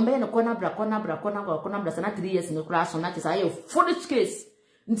court no be ne kona bra sana 3 years ne kura so na tisa ye foolish case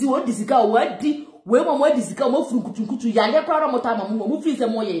nti wo disika wadi we mo disika mo furu kutunkutu yale kura mo ta mo fi se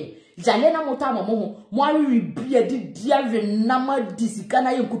mo ye yale na mo ta mo mo ari bia di diave na ma disika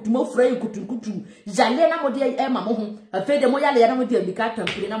na ye kutumo fra ye kutunkutu yale na mo de e ma mo ho afa de mo yale na mo de abika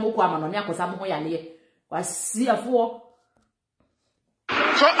tampire na mo ko ama no ne akosa mo yale wasi afo.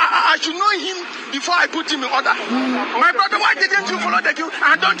 So I should know him before I put him in order. My brother, why didn't you follow the queue?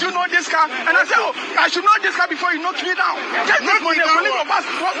 And don't you know this car? And I said, oh, I should know this car before you knock me down. Just this morning, police of us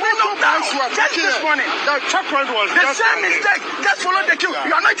me knocked down. Just this morning. The checkpoint was the same mistake. Just follow the queue.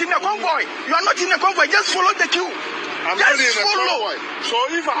 You are not in a convoy. You are not in a convoy. Just follow the queue. Just follow. So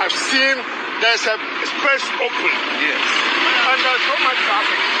if I've seen there's a space open, yes, and there's so much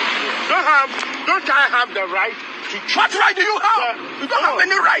traffic, don't I have the right? What right do you have? You don't have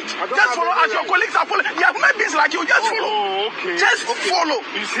any right. Just follow as your colleagues are following. You have members like you. Just follow. Oh, okay. Just follow.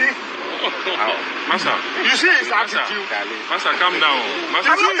 You see? Master. You see his attitude. Master, calm down.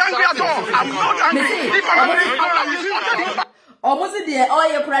 Master, I'm not angry at all. I'm not angry. If I'm angry, almost the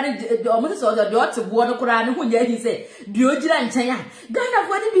oil credit almost so the dot to water cran who he say, Diogira and China. Ghana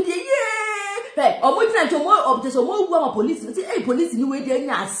for the video. Hey, almost like to more of the so more police. Hey, police in the way they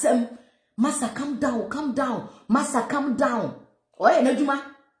are some. Master, calm down. Master, calm down. Oye, no juma.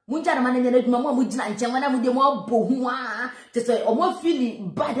 Munja na manene no juma mo mujina nchen wana muje mo bohu a. Te say o mo feel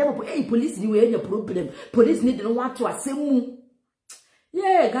bad e police ni we any problem. Police need no want to asemu.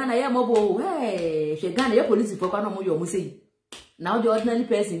 Yeah, Ghana ya mo bo. Hey, she Ghana ya police for kwa no mo yo mo say. Now the ordinary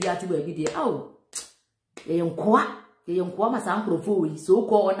person be ati ba bi dey. Oh. Ye nkoa masa nkrofo yi. So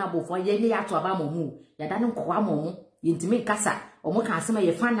ko ona bo fo ye ne ya to aba mo hu. Ya da ne nkoa mo mo. Yintime kasa. Omo ka asema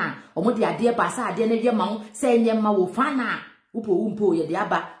ye fana omo de ade ba sa ade na ye ma wo se nye ma wo fana umpo ye de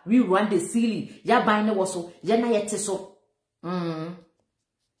aba we run the ceiling ya ban ne wo so ye na ye te so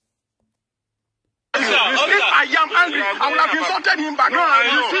If I am angry, I would have insulted him back. No,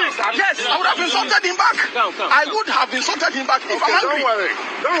 yes, I would have insulted him back. I would have insulted him back if I'm angry.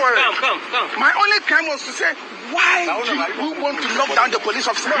 Don't worry. Come. My only crime was to say, why do you want to knock down the police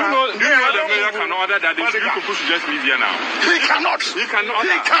officer? Do you know the mayor can order that you people should just leave here now? He cannot. He cannot.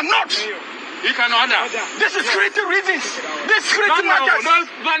 He cannot order. This is security reasons. This security matters.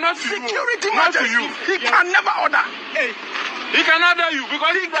 Not to you. Security matters. He can never order. He can order you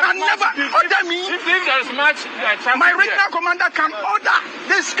because he can never order me. If there is much, my regional commander can order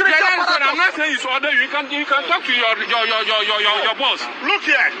this security apparatus. I'm not saying he's order you. You can talk to your boss. Look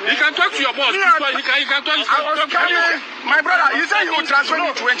here. You can talk to your boss. You can talk to my brother. You say you will transfer me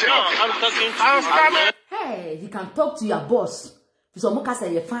to engine. No, I'm talking to you. Hey, he can talk to your boss. So Mokasa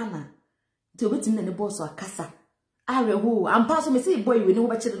ye fana. To wait in the boss or casa. I will. I'm passing me say boy we know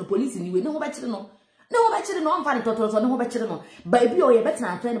about the police and you know about no. No, better no, I'm fine. Total, no better no. Baby, or you better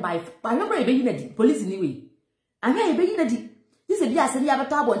not train by. I remember a baby police anyway. I'm very baby. This is a city of a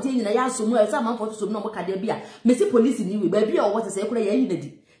table and taking a yard somewhere. Someone for some no cadabia. Missy police anyway, baby, or what to say,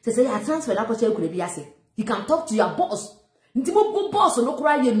 unity. To say I transferred up a chair could be assay. You can talk to your boss. Intimo boss or no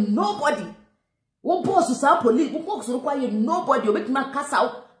crying nobody. What boss is our police? Who walks requiring nobody? You make my cast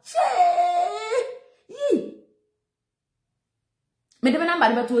out. Me de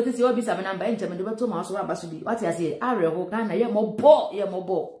number be to say obi sabe number enche me de be to ma so aba so bi what you say are ho Ghana ye mo bo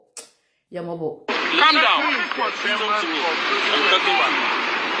calm down.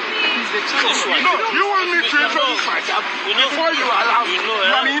 No, you want me to introduce myself before you allow me.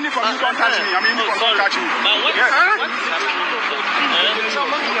 I'm in uniform, you don't touch me. I'm in uniform, don't touch me.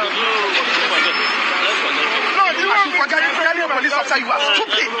 No, you want me to tell your police officer you are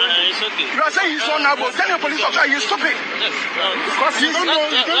stupid. You are saying he's honorable. Tell your police officer you're stupid. Because you don't know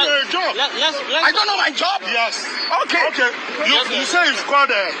your job. I don't know my job. Yes. Okay. You say it's called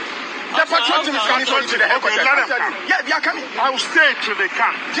the patrol team is coming to the headquarters. Let them come. Yeah, they are coming. I will stay till they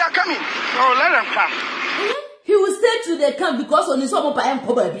come. They are coming. No, let them come. He will stay till they come because on his own pa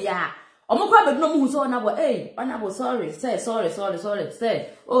empo ba bia. Omo kwa be no mu so na bo honorable sorry say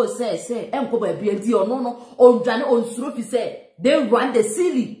oh say empo ba bia nti ono no ondwane onsuro fi say they run the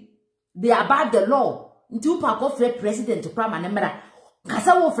city. They are about the law. Nti upa ko free president prama na mera.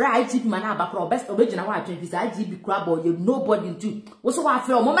 Kasa wo free IGP man abakro best obegina wa atwe fi say IGP crab or you nobody nti. Wo so wa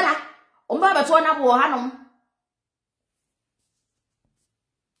free omo mera. Omba ba to na bo hanom.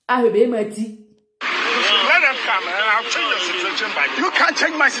 Ahwebe mati. Let them come and I'll change your situation by you can't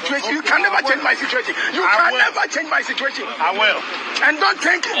change my situation. You can never change my situation. You can never change my situation. I will. And don't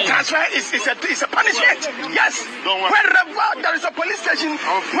think transfer is a punishment. Yes. Wherever there is a police station,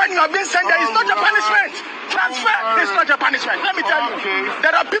 when you are being sent there, it's not a punishment. Transfer is not a punishment. Let me tell you.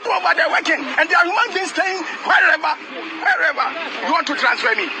 There are people over there working and there are human beings staying wherever you want to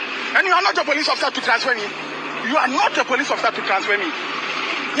transfer me. And you are not a police officer to transfer me. You are not a police officer to transfer me.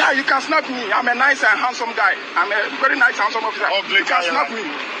 Yeah, you can snap me. I'm a nice and handsome guy. I'm a very nice handsome officer. You can snap me.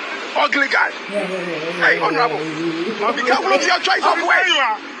 Ugly guy. Hey, honorable. Be careful of your choice of way.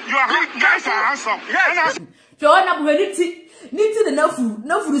 You are nice and handsome. Yes. Honorable niti the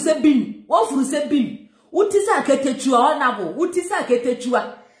nafu se bin. What furu se bin? Utisa ketechua honorable. Utisa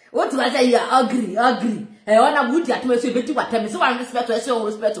ketechua. What was say you are ugly. Ona wudi atome so ebeti watem so wan respect so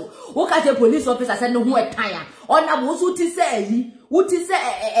respect wo ka say police officer say no ho etan ona wo so ti say yi wuti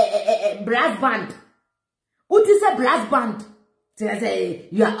say brass band say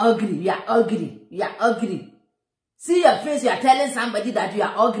you are ugly see your face. You are telling somebody that you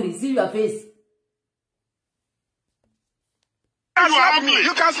are ugly. See your face. You are ugly.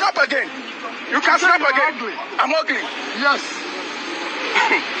 You can snap again. I'm ugly. Yes.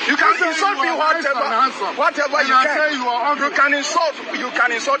 You can insult me whatever you can. You can insult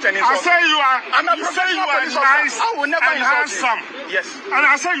and insult. I say you are. I'm a professional police officer. I will never insult you. Yes. And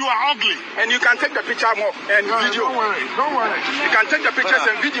I say you are ugly. And you can take the picture more and video. Don't worry. You can take the pictures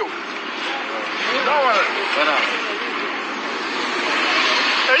and video. Don't worry.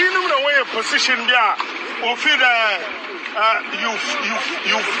 You know the way your position there will feel you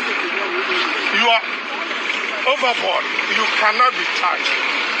are overboard. You cannot be touched.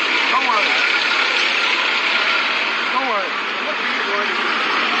 Don't worry.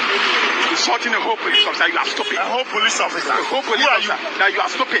 Insulting a whole police officer, you are stupid. A whole police officer. A whole police officer. That you are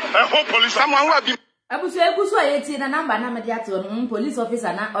stupid. A whole police officer. Someone who have been. Ebusu ayeti na number na me dia to police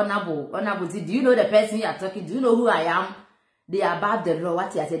officer na honorable. Do you know the person you are talking? Do you know who I am? They are above the law.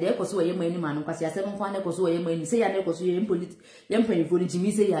 What you say? They koso ye mani manu. Kasi ase mo fane koso ye mani. Say ya ne koso ye police. Ye mpanyifo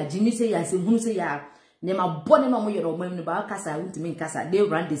Jimmy say ya se hunu say ya. Ne ma bone ma mo yero mo ni ba kasa untimi kasa. They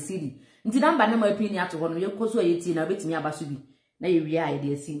run the city. Nti number na ma opinion ato ho no ye koso ayeti na betimi abaso bi. Na ye wi aye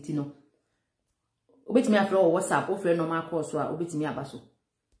de asi nti no. Obetimi afro WhatsApp, o frɛ normal call so a obetimi aba so.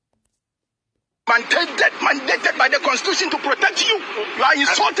 Mandated by the Constitution to protect you. You are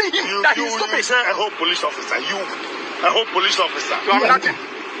insulting him. That he's stupid. You say a whole police officer. You, a whole police officer. You have nothing.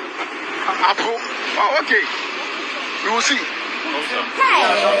 Oh, okay. You will see.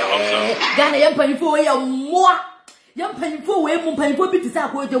 Hey, Ghana yam panifo we ya moa. Yam panifo we mu panifo bi ti sa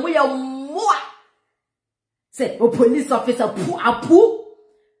ko je mo ya moa. Say, o police officer pu apu.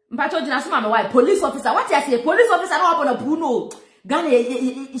 Mpacho jina so ma me why police officer. What you say? Police officer no happen apu no. Ghana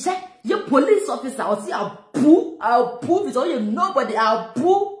ye police officer or see apu is all you nobody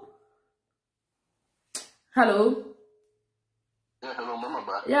apu. Hello. Yeah, hello, Mama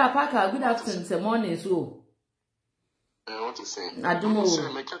Ba. Yeah, Parker, good afternoon, it's morning, so. What you say? I don't know.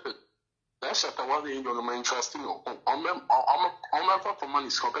 That's Shatta Wale in your interesting. I'm for money,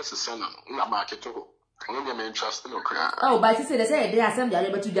 compared to Senna, in the market. I'm interesting. Oh, but you say they say they are some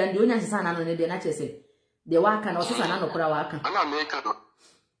able to do the only son and the nature say. They work and also an opera worker. And I make it.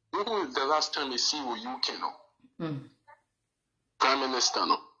 The last time you see what you can. Prime Minister,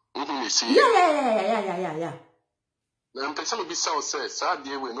 no? You see. Yeah. Then person be so says, sad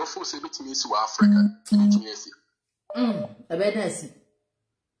day we no force a bit to miss Africa. A bedness.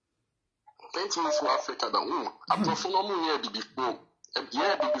 Painting to Africa, that I'm not for no more before.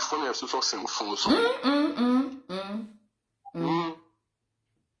 Yeah, before you so same phone.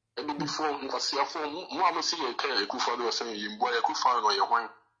 Before because your phone, Mamma see a care, you father was saying, you boy, I could find on your wine.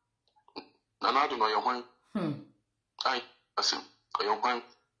 And I don't know your wine. I see, your wine.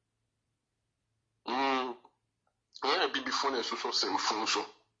 Yeah, before you so same phone. So,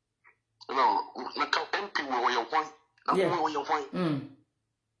 you know, like MP were your wine. Yeah, your wine.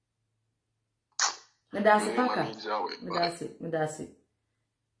 That's it, Parker. That's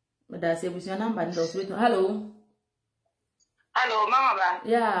it. With your number, hello. Hello, Mama.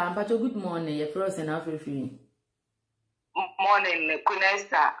 Yeah, but good morning. You're frozen off free. Morning,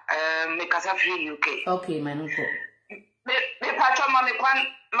 Kunesta, Mikasa Free UK. Okay, my uncle. Me patron, Mammy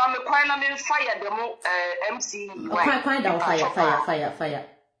Quine, I'm in fire, the MC. Quite down fire.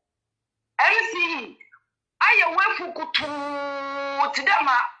 MC, I away for to them.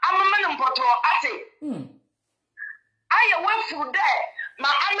 I'm a man in Porto, Ate. I away for there. My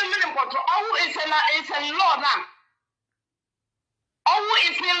I'm a man in Porto. Oh, it's a law now. Oh,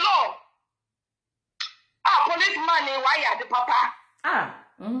 it's in law. Policeman, why are the papa?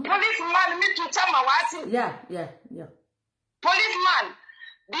 Policeman, me to tell my wife. Yeah. Policeman,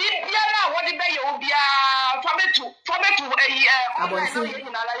 the Biara, what the bay will be from it to a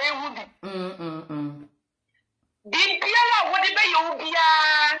the Biara, what the bay will be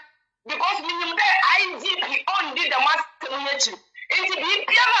because minimum IGP on did the master. Into the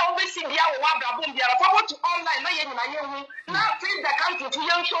Biara, obviously, the hour, forward to online, now feed the country to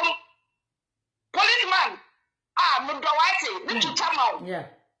young show. Policeman, Mudawati, little Tamau. Yeah.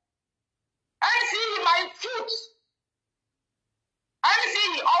 I see my foot. I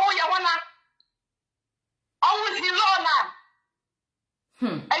see, oh, Yawana. Always in law now.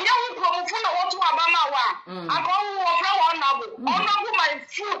 And young promotion of what to Abama. I go over one noble. My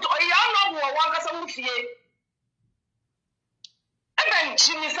foot, or young noble, one of some and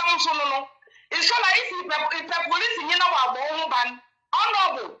Jimmy Samson. It's so like if the police in our bone ban,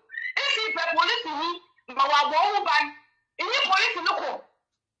 honorable. If the police in our bone ban, in the police local.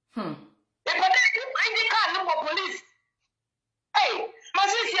 If I can't look for police. Hey, my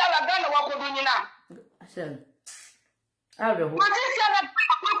sister, I've done what we're doing now. My sister, what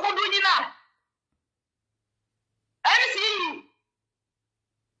we're doing now. MC,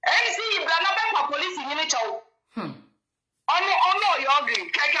 Blana police in the chow. Oh no, you're green.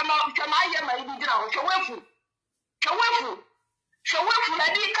 Come I hear my individual. Shawafu, I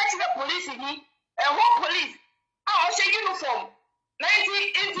didn't catch the police in me. And what police? I'll say uniform.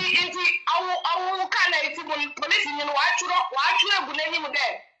 90, our police in watch you name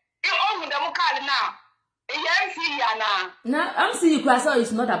there. You own the Mukal now. Now, I'm seeing you, class,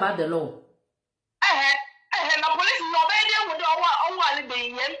 it's not about the law. The police nobody would all be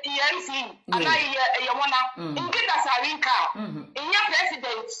EMC. And I want to get us a ring car. In your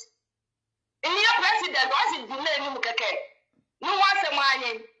president, was it delay in Mukake? No one's a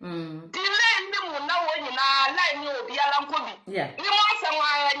mining. Delay them now when you are like you, the alarm could be. Yeah. You want some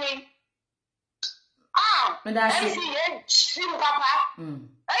mining. And I see, Papa.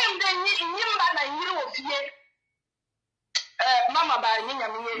 I am the new of fear. Mama by me,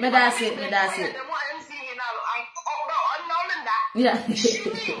 that's it. Yeah.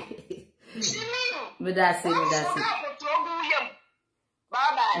 But that's it.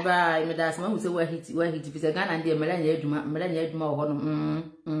 Bye. Me that's who say where he if it's a gun and the Melania Juma or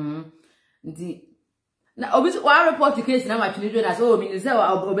Honor. Na obi wa report the case na ma twini do na so obi ni say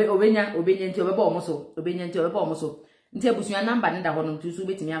obenya nti obeba omoso nti abusua number ne da ho no nti so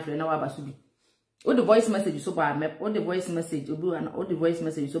betimi afre na wa baso bi o the voice message so ba me o the voice message obi na o the voice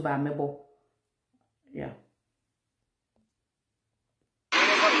message so ba mebo yeah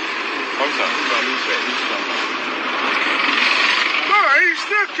No, he's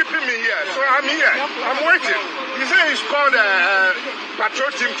still keeping me here, so I'm here. I'm waiting. He said he's called a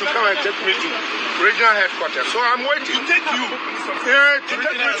patrol team to come and take me to regional headquarters. So I'm waiting. To take you? Yeah, to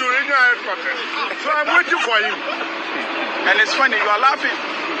take me to regional headquarters. So I'm waiting for him. And it's funny, you are laughing.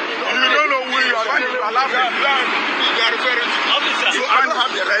 You don't know who you are. Funny, you are laughing. You are referring to officer. So I don't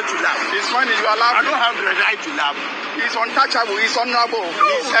have the right to laugh. It's funny, you are laughing. I don't have the right to laugh. He's untouchable, he's honorable.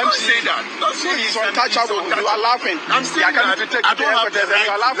 He's Don't MC. say that. Don't say He's untouchable. You are laughing. I'm saying that I don't have the right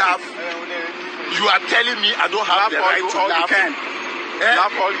to laugh. You are telling me I don't have the right to laugh. You can.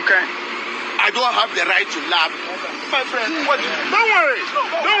 Laugh all you can. I don't have the right to laugh. My friend, what? Don't worry.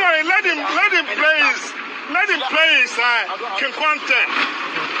 Don't worry. Let him play his King content.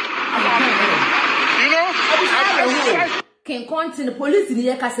 You know? King content the police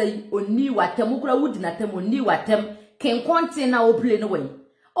ni ye kasa oni watem kura wudi na tem oni watem King content na o play no way.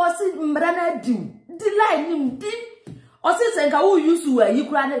 O si mbra na di line nim di. O si senka wo use yi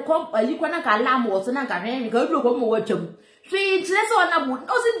kura na yi kura na ka alarm wo so na ka hwen ka du ko mo watwam. Three so na bu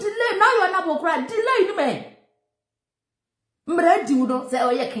o si delay na yo na bo kura delay ni me. Mbra di no say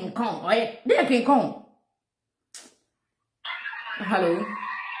o ye King Kong o ye dey King Kong. Hello.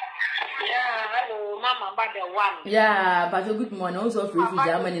 Mama, but the one. Yeah, but good morning. Also free to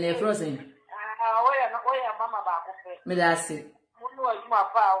Germany in a frozen. Where Mama back. Medasi.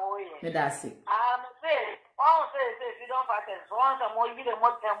 Medasi. Say, all say, if you don't pass it, once a more you than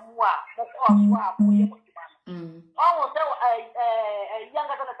what them almost a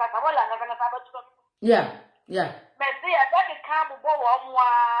younger than a Cacarola, and a Sabato. Yeah. Messi, I think it can't go on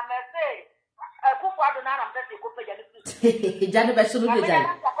one, Messi. I could not have to go to Janne Bassu de Jan.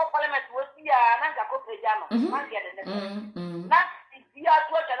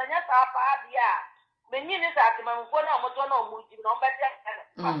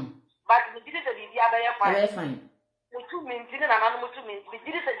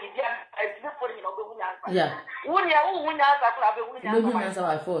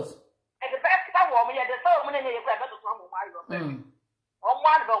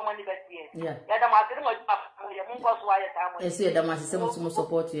 Yes, that must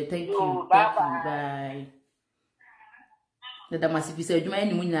support you. Thank you. Bye. That must be said. You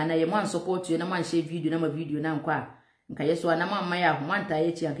may want support you, and a man shave video, number video now. Nka yeso anama maya humanta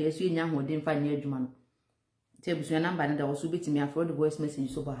yechi anka yeso nya hodin fa nya adwuma no tebusu number na da wo so betimi afro the voice message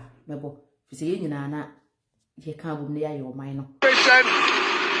so ba mebo fise ye nyina na ye kan bum ne ya ye o man no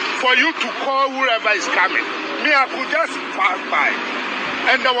for you to call whoever is coming. Me, I could just pass by,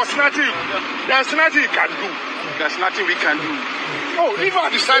 and there was nothing. There's nothing you can do. There's nothing we can do. Oh, if I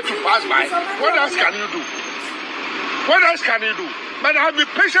decide to pass by, what else can you do? What else can you do? But I'll be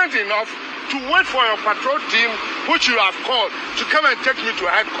patient enough to wait for your patrol team, which you have called, to come and take me to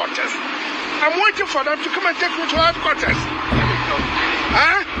headquarters. I'm waiting for them to come and take me to headquarters.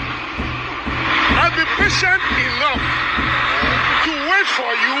 Huh? I'll be patient enough to wait for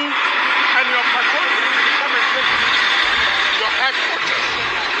you and your patrol team to come and take me to your headquarters.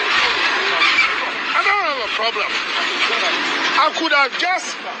 I don't have a problem. I could have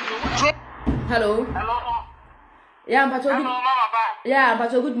just dropped. Hello. Hello. Yeah, but Hello, Mama. Yeah,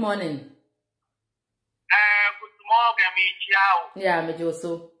 but good morning. Good morning, me ciao. Yeah, me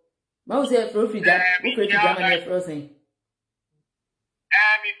also. Mo say for free that. We free to Germany frozen. Me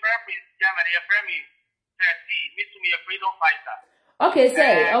friend is Germany, a friend me. Me to me a freedom fighter. Okay,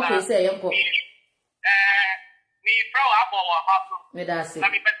 say, uncle. Me from Abo House. Me da say. Na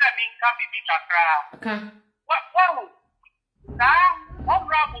me pesa me can be kakra. Okay. What? Na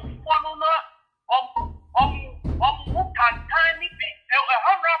honorable for no who can tiny be a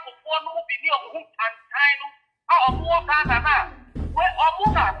honorable for no be near who can tiny more Canada. Where or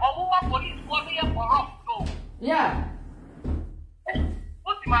police for me for us no. Yeah.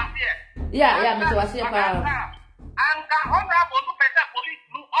 What's my dear? Yeah, me was here pa. And the honorable no better police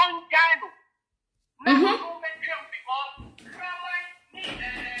no on Jano. Because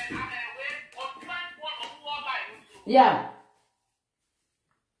yeah.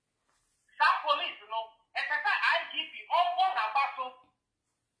 That police, you know, it's a IGP, almost a battle.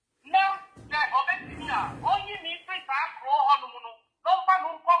 Now, the Obetia, only need to grow on no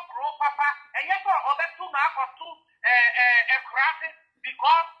grow papa, and yet Obetu now to a craft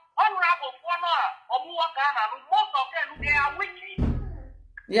because honorable Fona or Muagana, most of them they are witchy.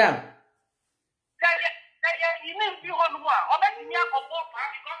 Yeah.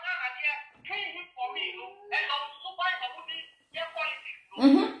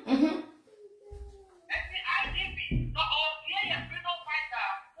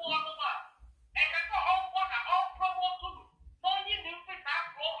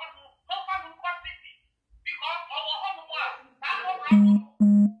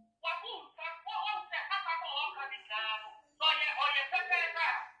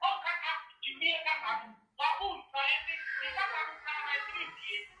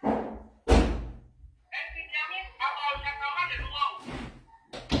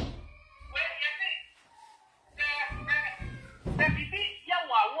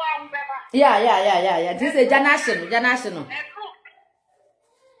 Yeah. This is Janation. Yeah,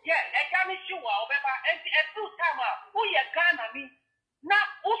 I can't issue our paper. And two time, who you Ghana me? Now,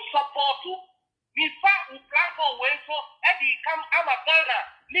 who support you? We fight with platform way so Eddie come I'm a Ghana.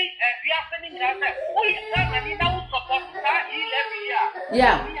 Me and we are sending Ghana. Who you Ghana me now support that 11 year?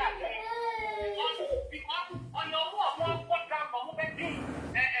 Yeah. Because on your wall, what down for movement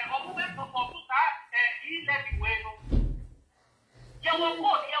or movement support that 11 way. You will go,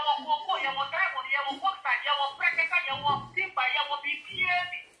 you will travel, you will work, you will practice, you will simple, you will be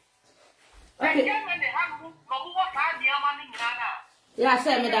PhD. Okay. Yeah,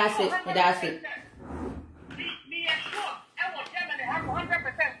 say me that's it. Me sure, I will Germany have 100%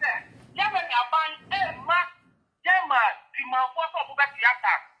 there. Germany are buying German, the Malfoy of Bugatti.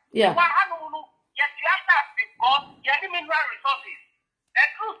 Yeah. What I know, yes, because you have mineral resources. A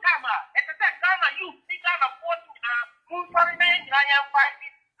true timer, at the time, Ghana, you think Ghana 40 moon for remain, I am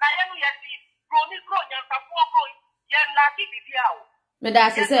fighting. Nayanu Yati, Roni Croy, and Sapoko, Yan Laki Bidiao. Me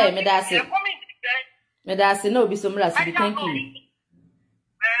that's it, say, me that's it. Me that's it, no, be some last, thank you.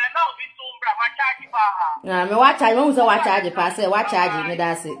 Nah, me watch I won't watch charge pass it, watch charge, me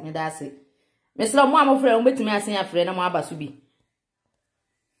that's it. Miss Long, one of friend, wait to me, I say a friend, I'm about to be.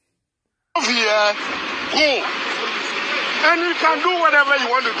 Here, go. And you can do whatever you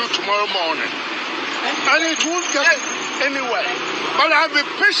want to do tomorrow morning. And it won't get anywhere. But I'll be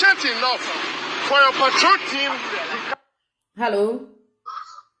patient enough for your patrol team. Hello.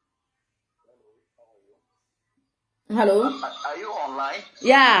 Are you online?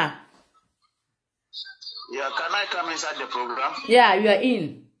 Yeah. Yeah, can I come inside the program? Yeah, you are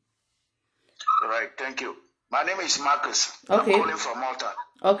in. Right, thank you. My name is Marcus. Okay. I'm calling from Malta.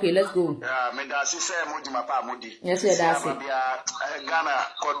 Okay, let's go. Yeah, me da sise mudi mapa mudi. Yes, yeah, that's it. Ghana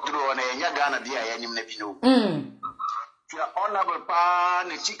kodro na enya Ghana dia ya nyim na bi no. Your honorable pa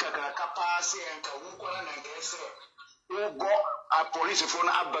ne chika kapa se enka wukwara na ngese. Ugo a police phone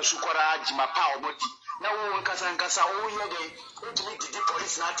abasukora jimapa omodi. Na wo nkasa wo yede utumi didi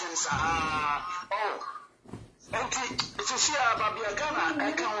police na tensa. Oh. Enti sisi ababia Ghana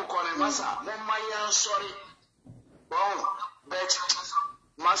eka wo kore masa mo mayan sorry. Wow, but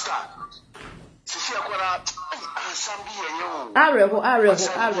Master, Sisi akwara asambi yenyo. Areho.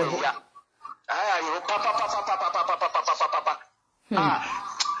 Papa.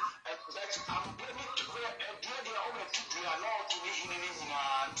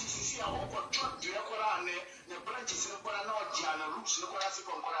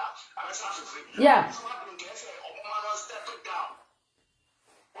 Yeah.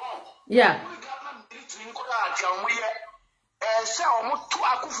 Yeah. Say omutu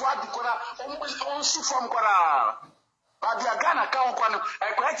akufu adukora onsi from kora babia Ghana ka onkwa no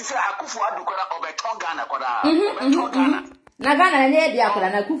ekwa ti say akufu adukora obeton Ghana kora obeton Ghana Na Ghana na dia akora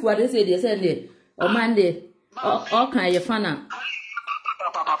na akufu ade say dey o mande o kan ye fana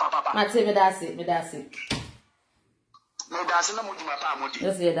mate me dase me dase na mujima pa mudi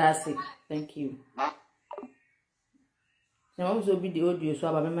yes ye dase thank you na mo so bi the audio so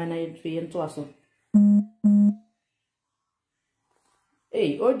aba me na ye nto aso.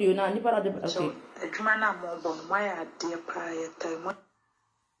 Hey, audio na nipa na de okay. Adwuma na mo bo my ade pa ya time.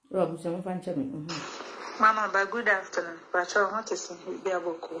 Rob, so mo fan chame. Mama, ba good afternoon. Pacho, what is it? Be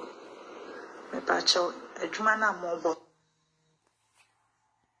aboko. Me pacho, adwuma na mo bo.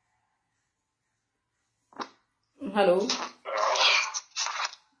 Hello.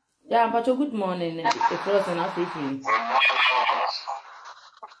 Yeah, Pacho, good morning. It's first and African.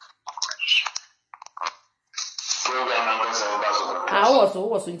 I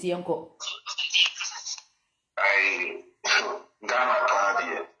was in Tianco. I Ghana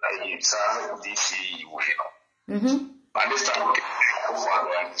Canada, I saw DC way. By this time, I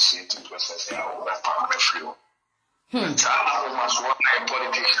see to process our free. I was one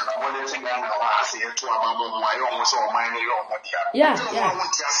politician. I wanted to Ghana. I see it to a mama, my own, so mine, yeah.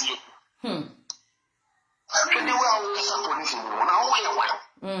 Pretty well, police.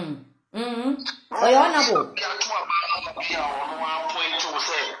 Oh, you're honorable.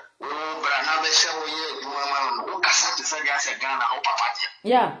 kasa to say gas Ghana ho papa dia.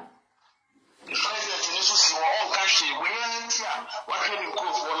 Yeah. President ni so si on ka hwe we ntia wa hwe ni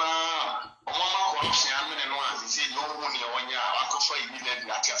nkofo na omama corruption amene no an say no hu ne wonya akofa immediate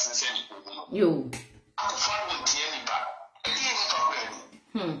na tia sense ni ko. Yo. Akofa won tie ni ba. E di ni to kwani.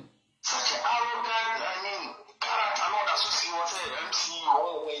 Such arrogant, I mean, character no da so si wo say MC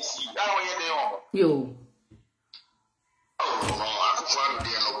o we si. Da wo ye dey o. Yo. Oh no, akofa no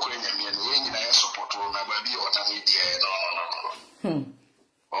dey no kwanya me no yen nyina ye support na ba bi o na media no.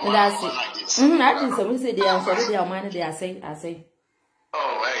 That's it. I think so. Say they are sorry. They are mine. They are saying. I say.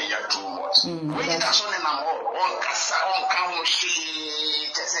 Oh, hey, you're too much. When that's on on kasa on kamu shi.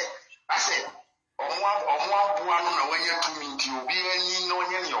 I said, on one na when you to me, you be any no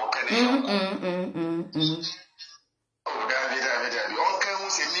your Oh, David. On kamu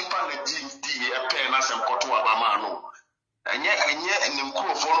say nipa na di a pen as a koto abamano. And yet, and the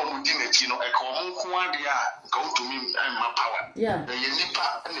crew follow Mudinati, no, I call Munkuadia, go to me and my power. Yeah, the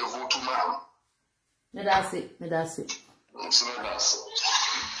Yenipa and the vote to man. That's it. That's it.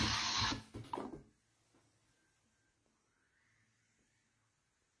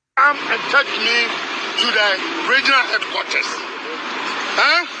 Come and take me to the regional headquarters.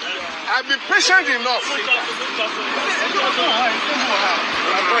 Huh? I've been patient enough.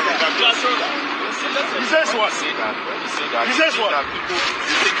 He says what? He says what? You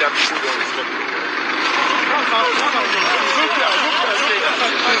think that people don't respect you?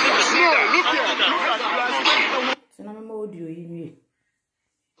 Look here.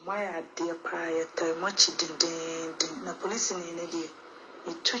 Why are dear pie much ding na police in India?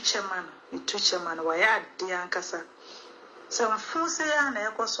 You touch a man, why are dear Ankasa? Some fool say, and I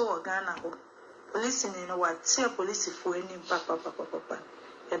was so Ghana. Police in what? Say a police for any papa.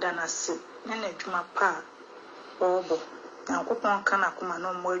 Yadana sit, Nene Juma Pa, Obo, and Coupon Kanakuma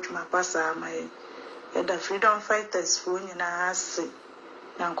no more Juma Passa, my Yada freedom fighters for when you say,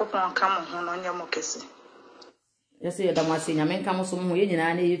 and Coupon come on your moccasin. Yes, you don't want to see a man come some way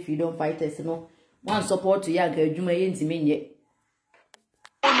if you don't fight us, no one support to Yaga Juma in me.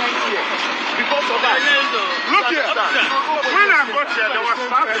 Because of that, look here. When I got here, there was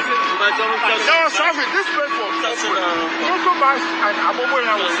traffic. This place was also bus and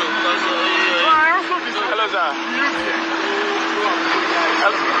Aboboya was. So I also decided. Hello, sir.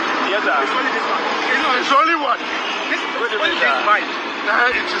 Yes, sir. It's only what? This bike.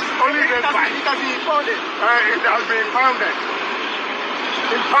 It is only this bike. It has been impounded. It has been impounded.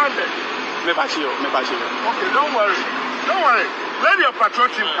 Okay, don't worry. Let your patrol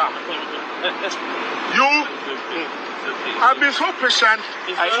team come. You, I've been so patient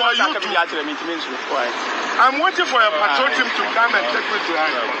for you to. I'm waiting for your patrol team to come and take me to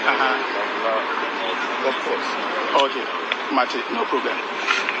Of course. Okay, Mate, no problem.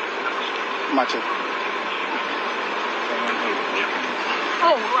 Mate.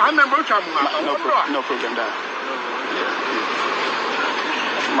 Oh, I'm a welcome. No problem there.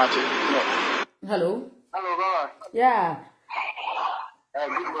 Mate, no. Hello. Hello, brother. Yeah. Good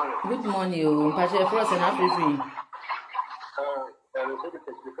morning. Good morning, you. Pastor Frost and African.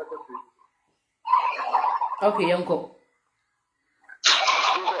 Okay, Uncle.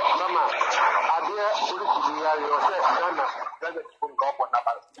 Mama,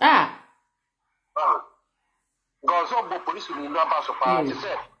 Ah. Goes up the police in the number of parties.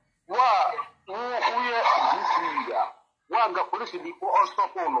 One the police in the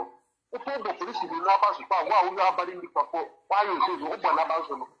Ostapolo. The police in the numbers of power, why we are burying the couple, why you say you open about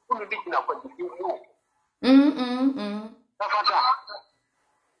them, who are making up what you do.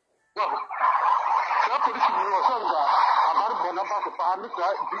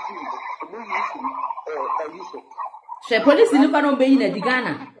 She police in the be in a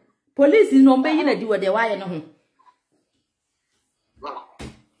Ghana. Police in no be in a do what they wire no.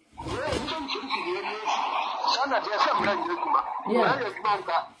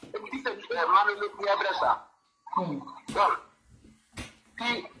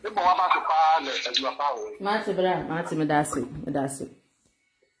 Martin, Medasi.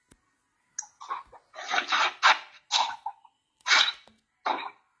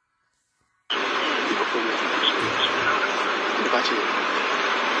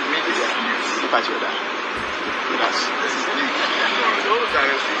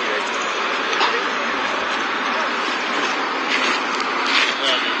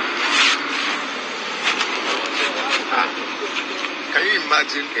 Can you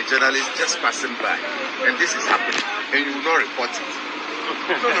imagine a journalist just passing by and this is happening and you will not report it?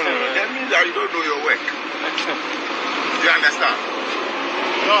 No. That means that you don't know your work. Do you understand?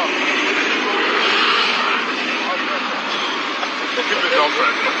 No. Keep it down,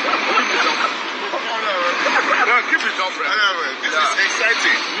 friend. No, keep it off record. This is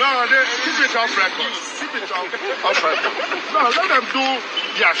exciting. No, keep it off record. Keep it off record. No, let them do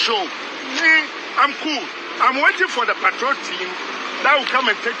their show. Me, I'm cool. I'm waiting for the patrol team that will come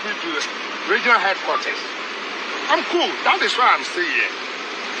and take me to the regional headquarters. I'm cool. That is why I'm still here.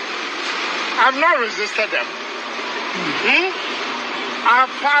 I've not resisted them. I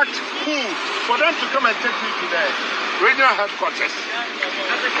have packed food for them to come and take me to the regional headquarters.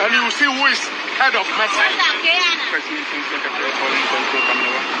 And you will see who is head of message.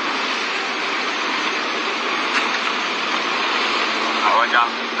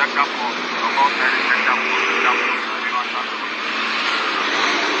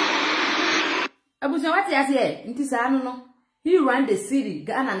 Abuja, what you say? Inti sa no. He ran the city.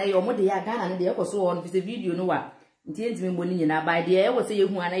 Ghana na your mother ya Ghana na dey so on this video no wa. Inti enti me boni nyina ba dey e wo say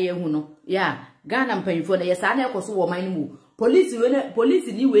yehu ana yehu no. Ya, Ghana mpanyifo na yesa na ekoso wo man mu. Police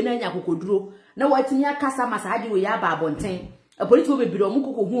ni we na nya kokoduro. Na watimi akasa masaje we ya ba abonten. Police wo bebiro mu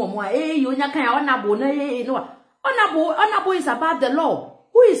kokohu omo a yo nya kan ya onabo na no. Honorable is about the law.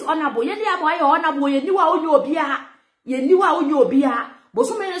 Who is honorable? Ye dia boy honorable ye niwa onye obia. Ye niwa onye obia.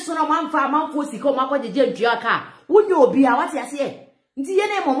 Boso me so na manfo sika ma kwajeje ntua ka. Onye obia what you say? Nti ye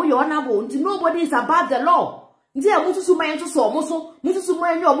na momo ye honorable. Nti nobody is about the law. Nti e mutusu man to so mo so. Mutusu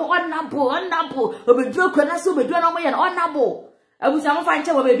man ye omo honorable. Obedro kwena so obedro na mo ye honorable. Abusa mo fa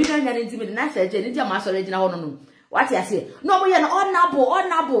nche wo bebi na nya nti me na se je nti ma so regina ho no. What you say? No mo ye honorable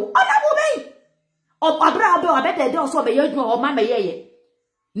be. Abra abete de so be yedwo o ma me yeye.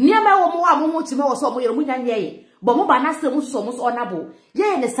 Niema wo mo wa mo time wo so mo yere munya nyeye. Bo mo ba na se mo so honorable.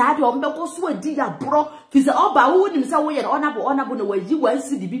 Ye ne sa de o mbeko so adi ya bro. Fi se oba wo nim se wo yere honorable na wayi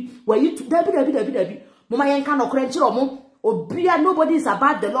wansi dibi. Wayi dabi. Mo ma yen ka no kore nchiro mo. Obia nobody is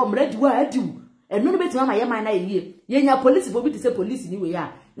about the law. Mredi wa adu. Enu no betima ma ye man na yeye. Ye nya police bo bi say police ni we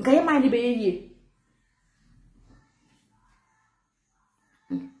ya. Nka ye man ni be yeye.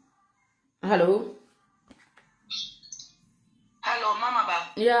 Hello. Hello, Mama Ba.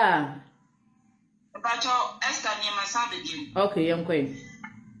 Yeah. But Esther near my son begin. Okay, young queen.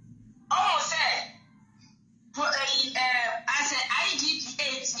 Oh, say, I said,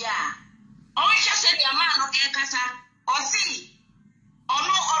 IGP8, yeah. Oh, she said, your man, okay, Casa, or see, or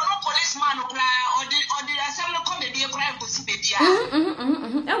no policeman, or the assembly come to be a crime for Siberia.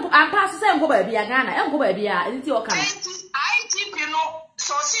 I'm past the same go baby, Ghana, and go baby, it's your kind. IGP, you know,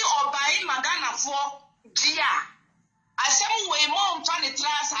 so see, or buy Magana for Gia. I say we more than the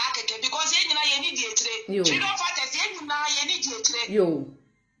class because you need it. You don't fight as you need it. You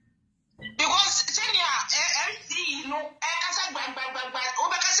because senior MC no Ekasa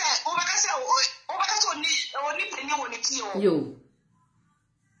only penny on it. You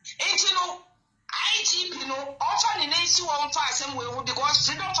ain't you know IGP no often in AC one fire some way because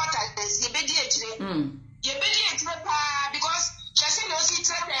you don't fight as you be it. You be it because Chasing no see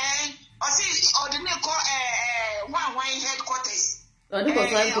or see or the name one headquarters. Oh, the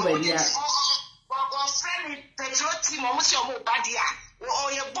control to baby. Or friend petrol team almost your mobile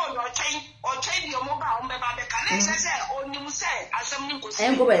or your board or chain your mobile member can say only say as something goes.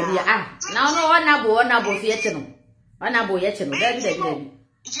 And go baby. Now no honorable theatre. Honorable yet.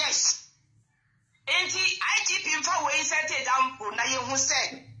 Yes. And the IGP for way set it down for now you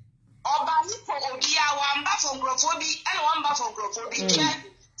said. Oba ni for odia wamba for grofobi and wamba for grofobi.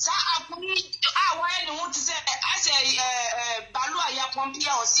 Sa apuni when you want to say as a balua ya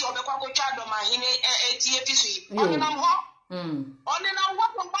pompia or see obekwa ko chado mahine TFC. On nam ho. On nam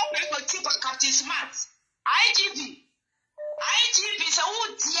what from for chief Captain Smart. IGP sa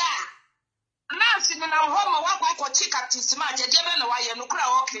udia. Na si nam ho ma wa kwa chief Captain Smart je be na wa ye no kura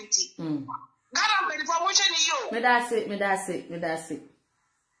o kenti. Ghana be information you. Me that's it.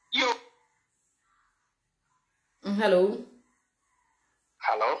 You. Hello.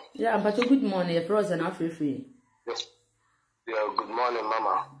 Hello? Yeah, but good morning. You're frozen. I'm free. Yes. Yeah, good morning,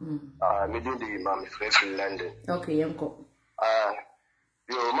 Mama. Me do the Mama free London. Okay, uncle.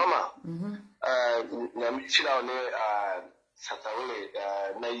 Yo, Mama. Na mi chira ne Satawale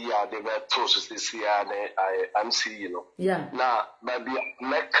na ya de be process this year I'm see you know. Yeah. Na baby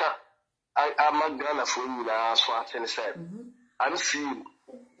Mecca I'm Ghana for you na so atene say. I'm see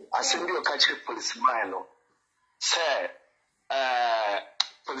I send you a catch policeman no. Say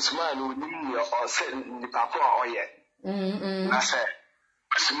policeman who knew or said the papa or yet. I said,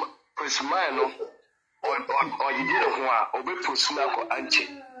 policeman or you didn't want or be policeman or auntie.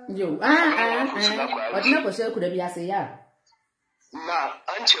 You, what never say could be as a year. Now,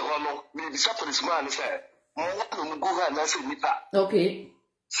 auntie Hono, maybe some policeman said, more go and that's a nipa. Okay.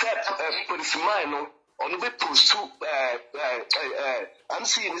 Said policeman on be post I'm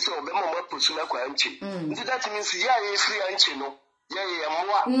seeing this over more post na kwa nchi. That means yeah free anchi no. Yeah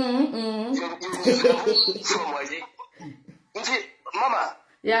more. From why. Mama.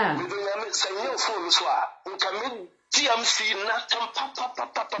 Yeah. We don't say no phone so come TMC na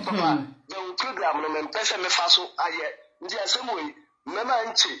papa. The program no me pese me fa so aye. Ndi asemo mema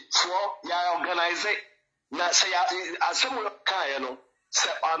nchi for ya organize na say asemo kan no. Se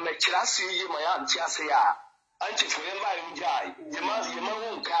am kirasi yi ma ya nti ase ya anti for ye ma njai ye ma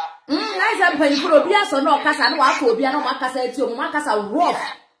wonka na za pan for obi aso na okasa na wa fa obi na ma kasa eti o ma kasa rough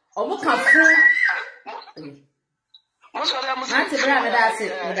o mo ka fu mo so da mo se anti bra me da se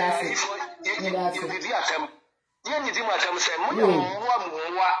ye ni di ma tam se mo ya muwa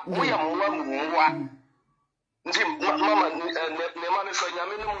Mama,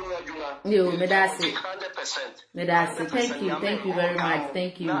 yo, Medasi. 100%. Medasi. Thank you very much.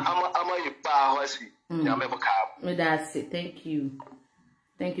 Thank you. Medasi, thank you.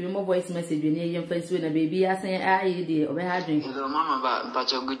 Thank you. More voice message when you're first when a baby are saying, ah, you did, or I drink. Mama, but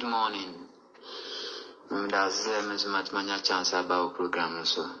good morning. That's as much many chance about program,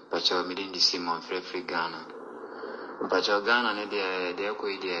 so, but you're meeting the Simon Free Ghana. But your Ghana, they're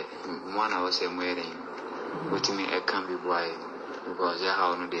quite one hour same wedding. But me, I can't be boy because I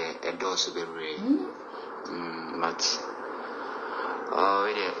have no day a dose to be real. But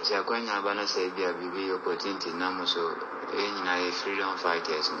yeah, so when I banner say be a BB opportunity, now so any freedom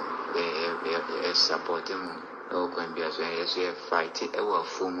fighters, they support them. Oh, can be as well as we fight it. I will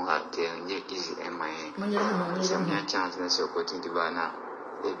form at the easy MIA. Some chance to opportunity by now.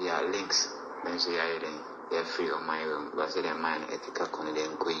 They be our links, and say I they're free on my own, but they mind ethical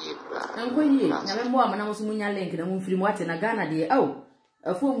Canadian quay. And when you never more, and I was Munya link and a moon free water in a Ghana, dear. Oh,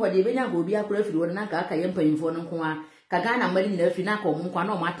 a form where the Vena will be a crave for Naka, Kayampa in Fonakwa, Kagana, Marina, Finaco,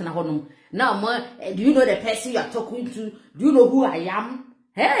 Munkano, Martin Honum. Now, do you know the person you are talking to? Do you know who I am?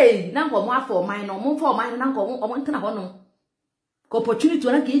 Hey, Nanko more for mine or more for mine, Nanko, or Montana Honum. Opportunity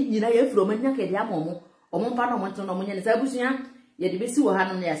to get you from Naka, Yamomo, or Montano, Montano, Zabusia. Yet the Bessie will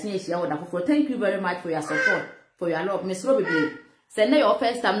have on their senior. Thank you very much for your support, for your love, Miss Robbie. Send your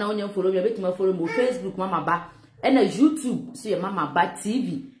first time now on your follow your bit more follow Facebook, Mama Ba, and a YouTube, see Mama Ba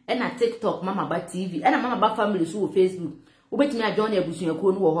TV, and a TikTok, Mama Ba TV, and a Mama Ba family who Facebook. Wait me, I join your bush in your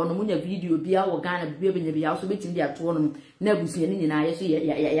corner or on a video, be our Ghana, be also betting their tournament, never see any in I see,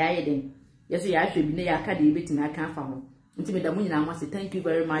 yes, I should be near Academy betting I can't find. Intimate the moon, I must say thank you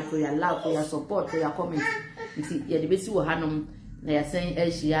very much for your love, for your support, for your comments. You see, yeah, the Bessie will have they are saying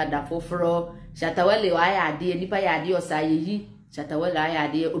Shatta for Shatta Wale, I idea, Nipa idea or Sayi, Shatta Wale, I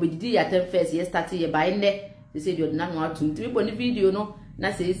idea, Obidi at 10 first, yes, started a buying there. They said you're not want to 3 point video, no,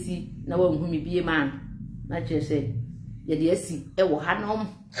 not say, see, no one whom be a man. Not just say, yeah, dear, see, it will have no.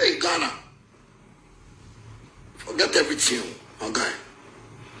 Hey, Ghana, forget everything, okay?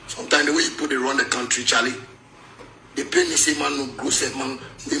 Sometimes the way you put it around the country, Charlie, the penny say man, no, go say man,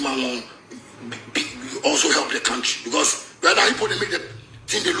 we man, also help the country because. Rather, people they make the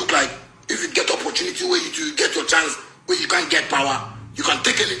thing they look like if you get opportunity where you get your chance where you can't get power, you can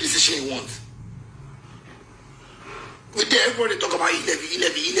take any decision you want. With everybody talk about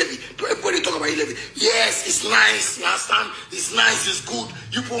e-levy. Everybody talk about e-levy. Yes, it's nice, you understand? It's nice, it's good.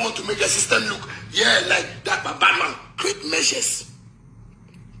 You people want to make the system look, yeah, like that, but bad man, create measures.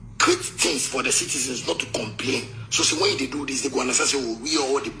 Create things for the citizens not to complain. So when they do this, they go and say, oh, we are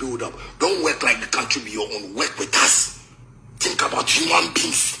all the build up. Don't work like the country be your own. Work with us. Think about human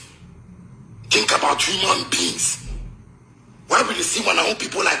beings. Think about human beings. Why would you see when I want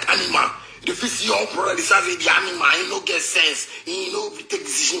people like animal? If you see your own brother, this has the animal, he no get sense. He no take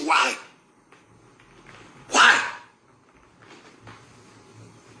decision. Why? Why?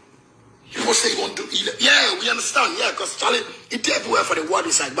 People say you want to eat. Yeah, we understand. Yeah, because Charlie, it's everywhere for the world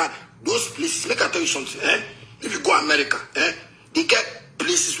inside. But those places, make I tell you something. If you go to America, they get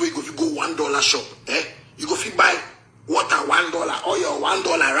places where you go, if you go $1 shop, you go fit buy water $1, oil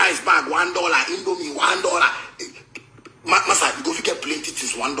 $1, rice bag $1, Indomie $1. Masa, you go fit get plenty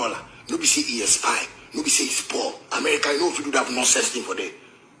things $1. Nobody say ES5. Nobody say it's poor. America, you know if you do that nonsense thing for them.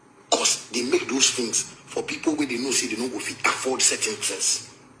 Because they make those things for people where they know say they don't go fit afford certain things.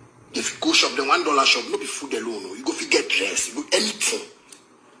 If you go shop, the $1 shop, no be food alone. No. You go fit get dress, you go anything.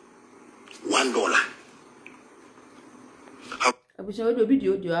 $1. I show you a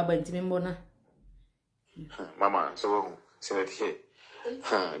video you are by Timona. Mama, so said here.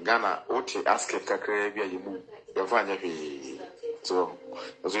 Ghana, what you ask a Caribbean, you move. You find so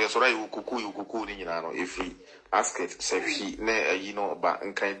as we are sorry, you cuckoo, if he ask it, say he, you know, but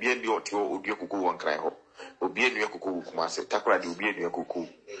and can be a deal to your cuckoo and cry hope. Will be a new cuckoo, Master Takra, you be a new cuckoo.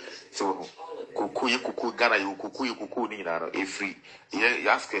 So kuku Ghana you kuku ni na no free.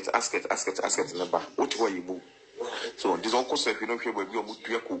 Yeah, ask it number. What way you move? So this uncle said you know here we go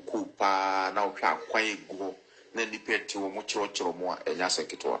mutu kuku pa na okwa kwan go na ni pet wo mu chiro mo enya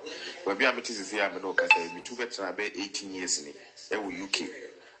seketwa. We bia me tisi here me no ka say me 18 years ni e wo UK.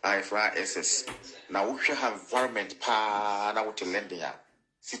 I fly SS. Na wo hwe environment pa na wo te lend ya.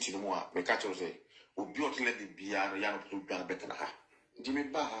 City no mo a me ka cho say obi o te lend bia no ya no to dwan better na ha. Ndi me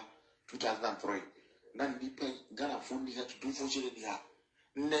ba 2003 na nipa Ghana phone ni to do for ni ha.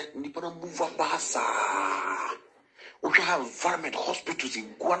 Ne nipa na move abasa. We have environment hospitals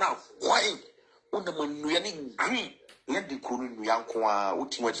in Guana, why? On the Manuani green, let the Kuru Yankwa,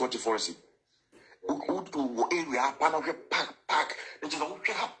 ultimate 24 to area, pan of your pack, and just don't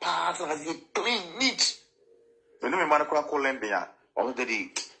have pass as you clean neat. The name Manacora Columbia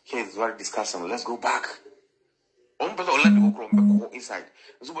already here is very discussion. Let's go back. On better let me go inside.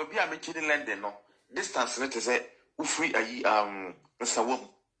 So we are making London no distance. Let us say, free a Sawam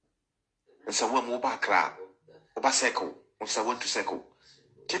mobile crab. Oba circle, on Sawan to circle.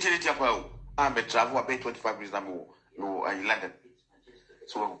 Titty Japo, I'm a travel about 25 minutes no London.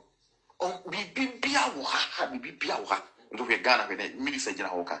 So, oh, be Biawa, and we are Ghana with a minister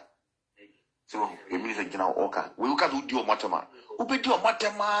general Oka. So, a minister general Oka. We look at your matama. Who be your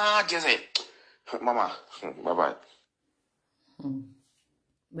matama, Jesse? Mama, bye bye.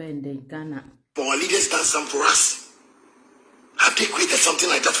 When they Ghana. For our leaders done something for us. Have they created something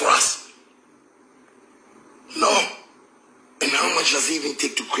like that for us? No. And how much does it even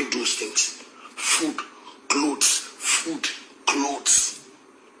take to create those things? Food, clothes.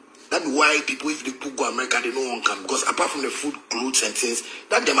 That's why people, if they go to America, they don't want to come. Because apart from the food, clothes, and things,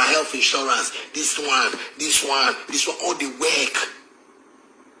 that them are health insurance. This one, all the work.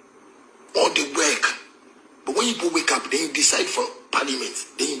 But when you wake up, then you decide for parliament.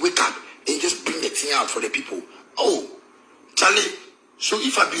 Then you wake up, then you just bring the thing out for the people. Oh, Charlie, so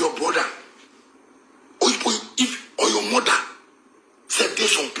if I be your brother, or your mother said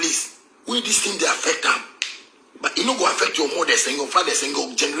this one place where this thing they affect them, but it not go affect your mothers and your fathers and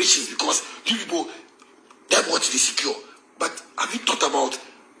your generations because you people that what they secure. But have you thought about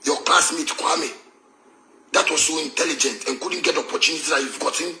your classmate Kwame that was so intelligent and couldn't get the opportunity that you've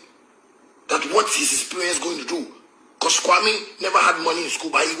gotten? That what his experience going to do? Because Kwame never had money in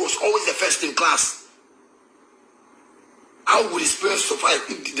school, but he was always the first in class. How would his parents survive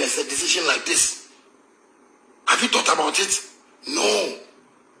if there's a decision like this? Have you thought about it? No.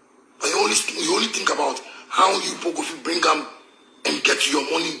 But you only think about how you people go bring them and get your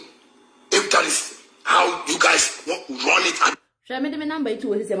money. If that is how you guys run it. Shall I make the number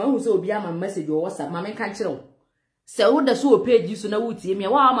to his who's will be my message or WhatsApp, Mamma can't chill. So the so page you so know what me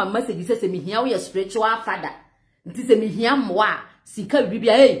while my message says me here we are spiritual father. It is a me here moi, see can be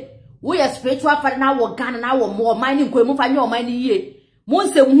a we are spiritual father now or Ghana now or more mining quemo find your money ye.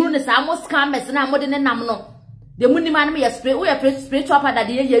 Monse Moon is almost calm as now more than a namno. The money man me a spiritual father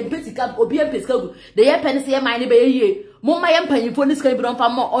the year physical or be a physical. The year penny say money by a year. Mumma and penny for this can be on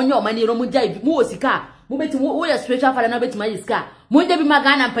more on your money Romuja, Musika. Move to we are spiritual father now my ska. Munde be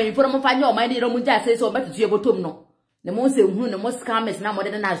magana and penny for them find your money Romuja says so better to your bottom no. The most the most calm is now more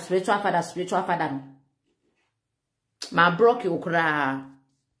than a spiritual father. My broke you cry.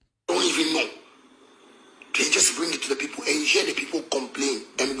 Don't even know. They just bring it to the people and you hear the people complain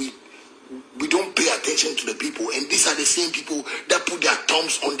and we don't pay attention to the people, and these are the same people that put their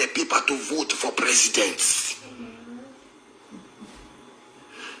thumbs on the paper to vote for presidents.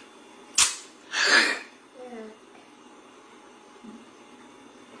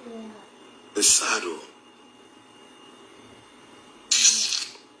 It's sad.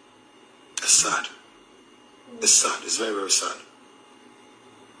 It's sad. It's sad. It's very, very sad.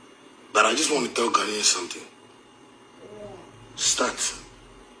 But I just want to tell Ghanaians something. Start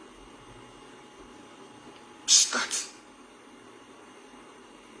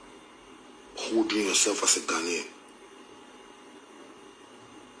holding yourself as a Ghanaian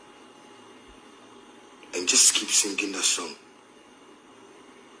and just keep singing that song.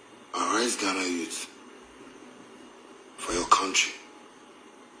 Arise, Ghana youth, for your country.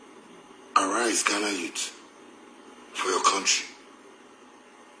 Arise, Ghana youth, for your country.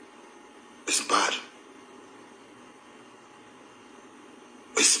 It's bad.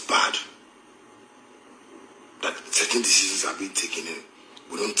 It's bad that certain decisions are being taken and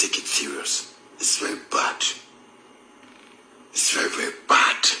we don't take it serious. It's very bad. It's very, very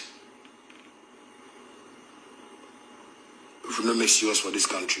bad. If we don't make serious for this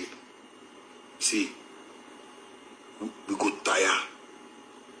country, see, we go tire.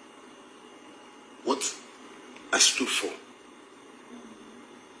 What I stood for,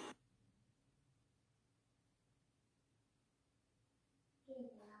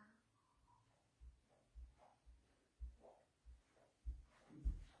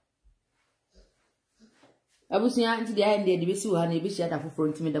 Abusia nti dey end dey be si wa na e be Shatta for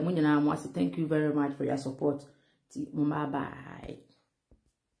front me da mo nyina mo ase. Thank you very much for your support. Ti mo bye.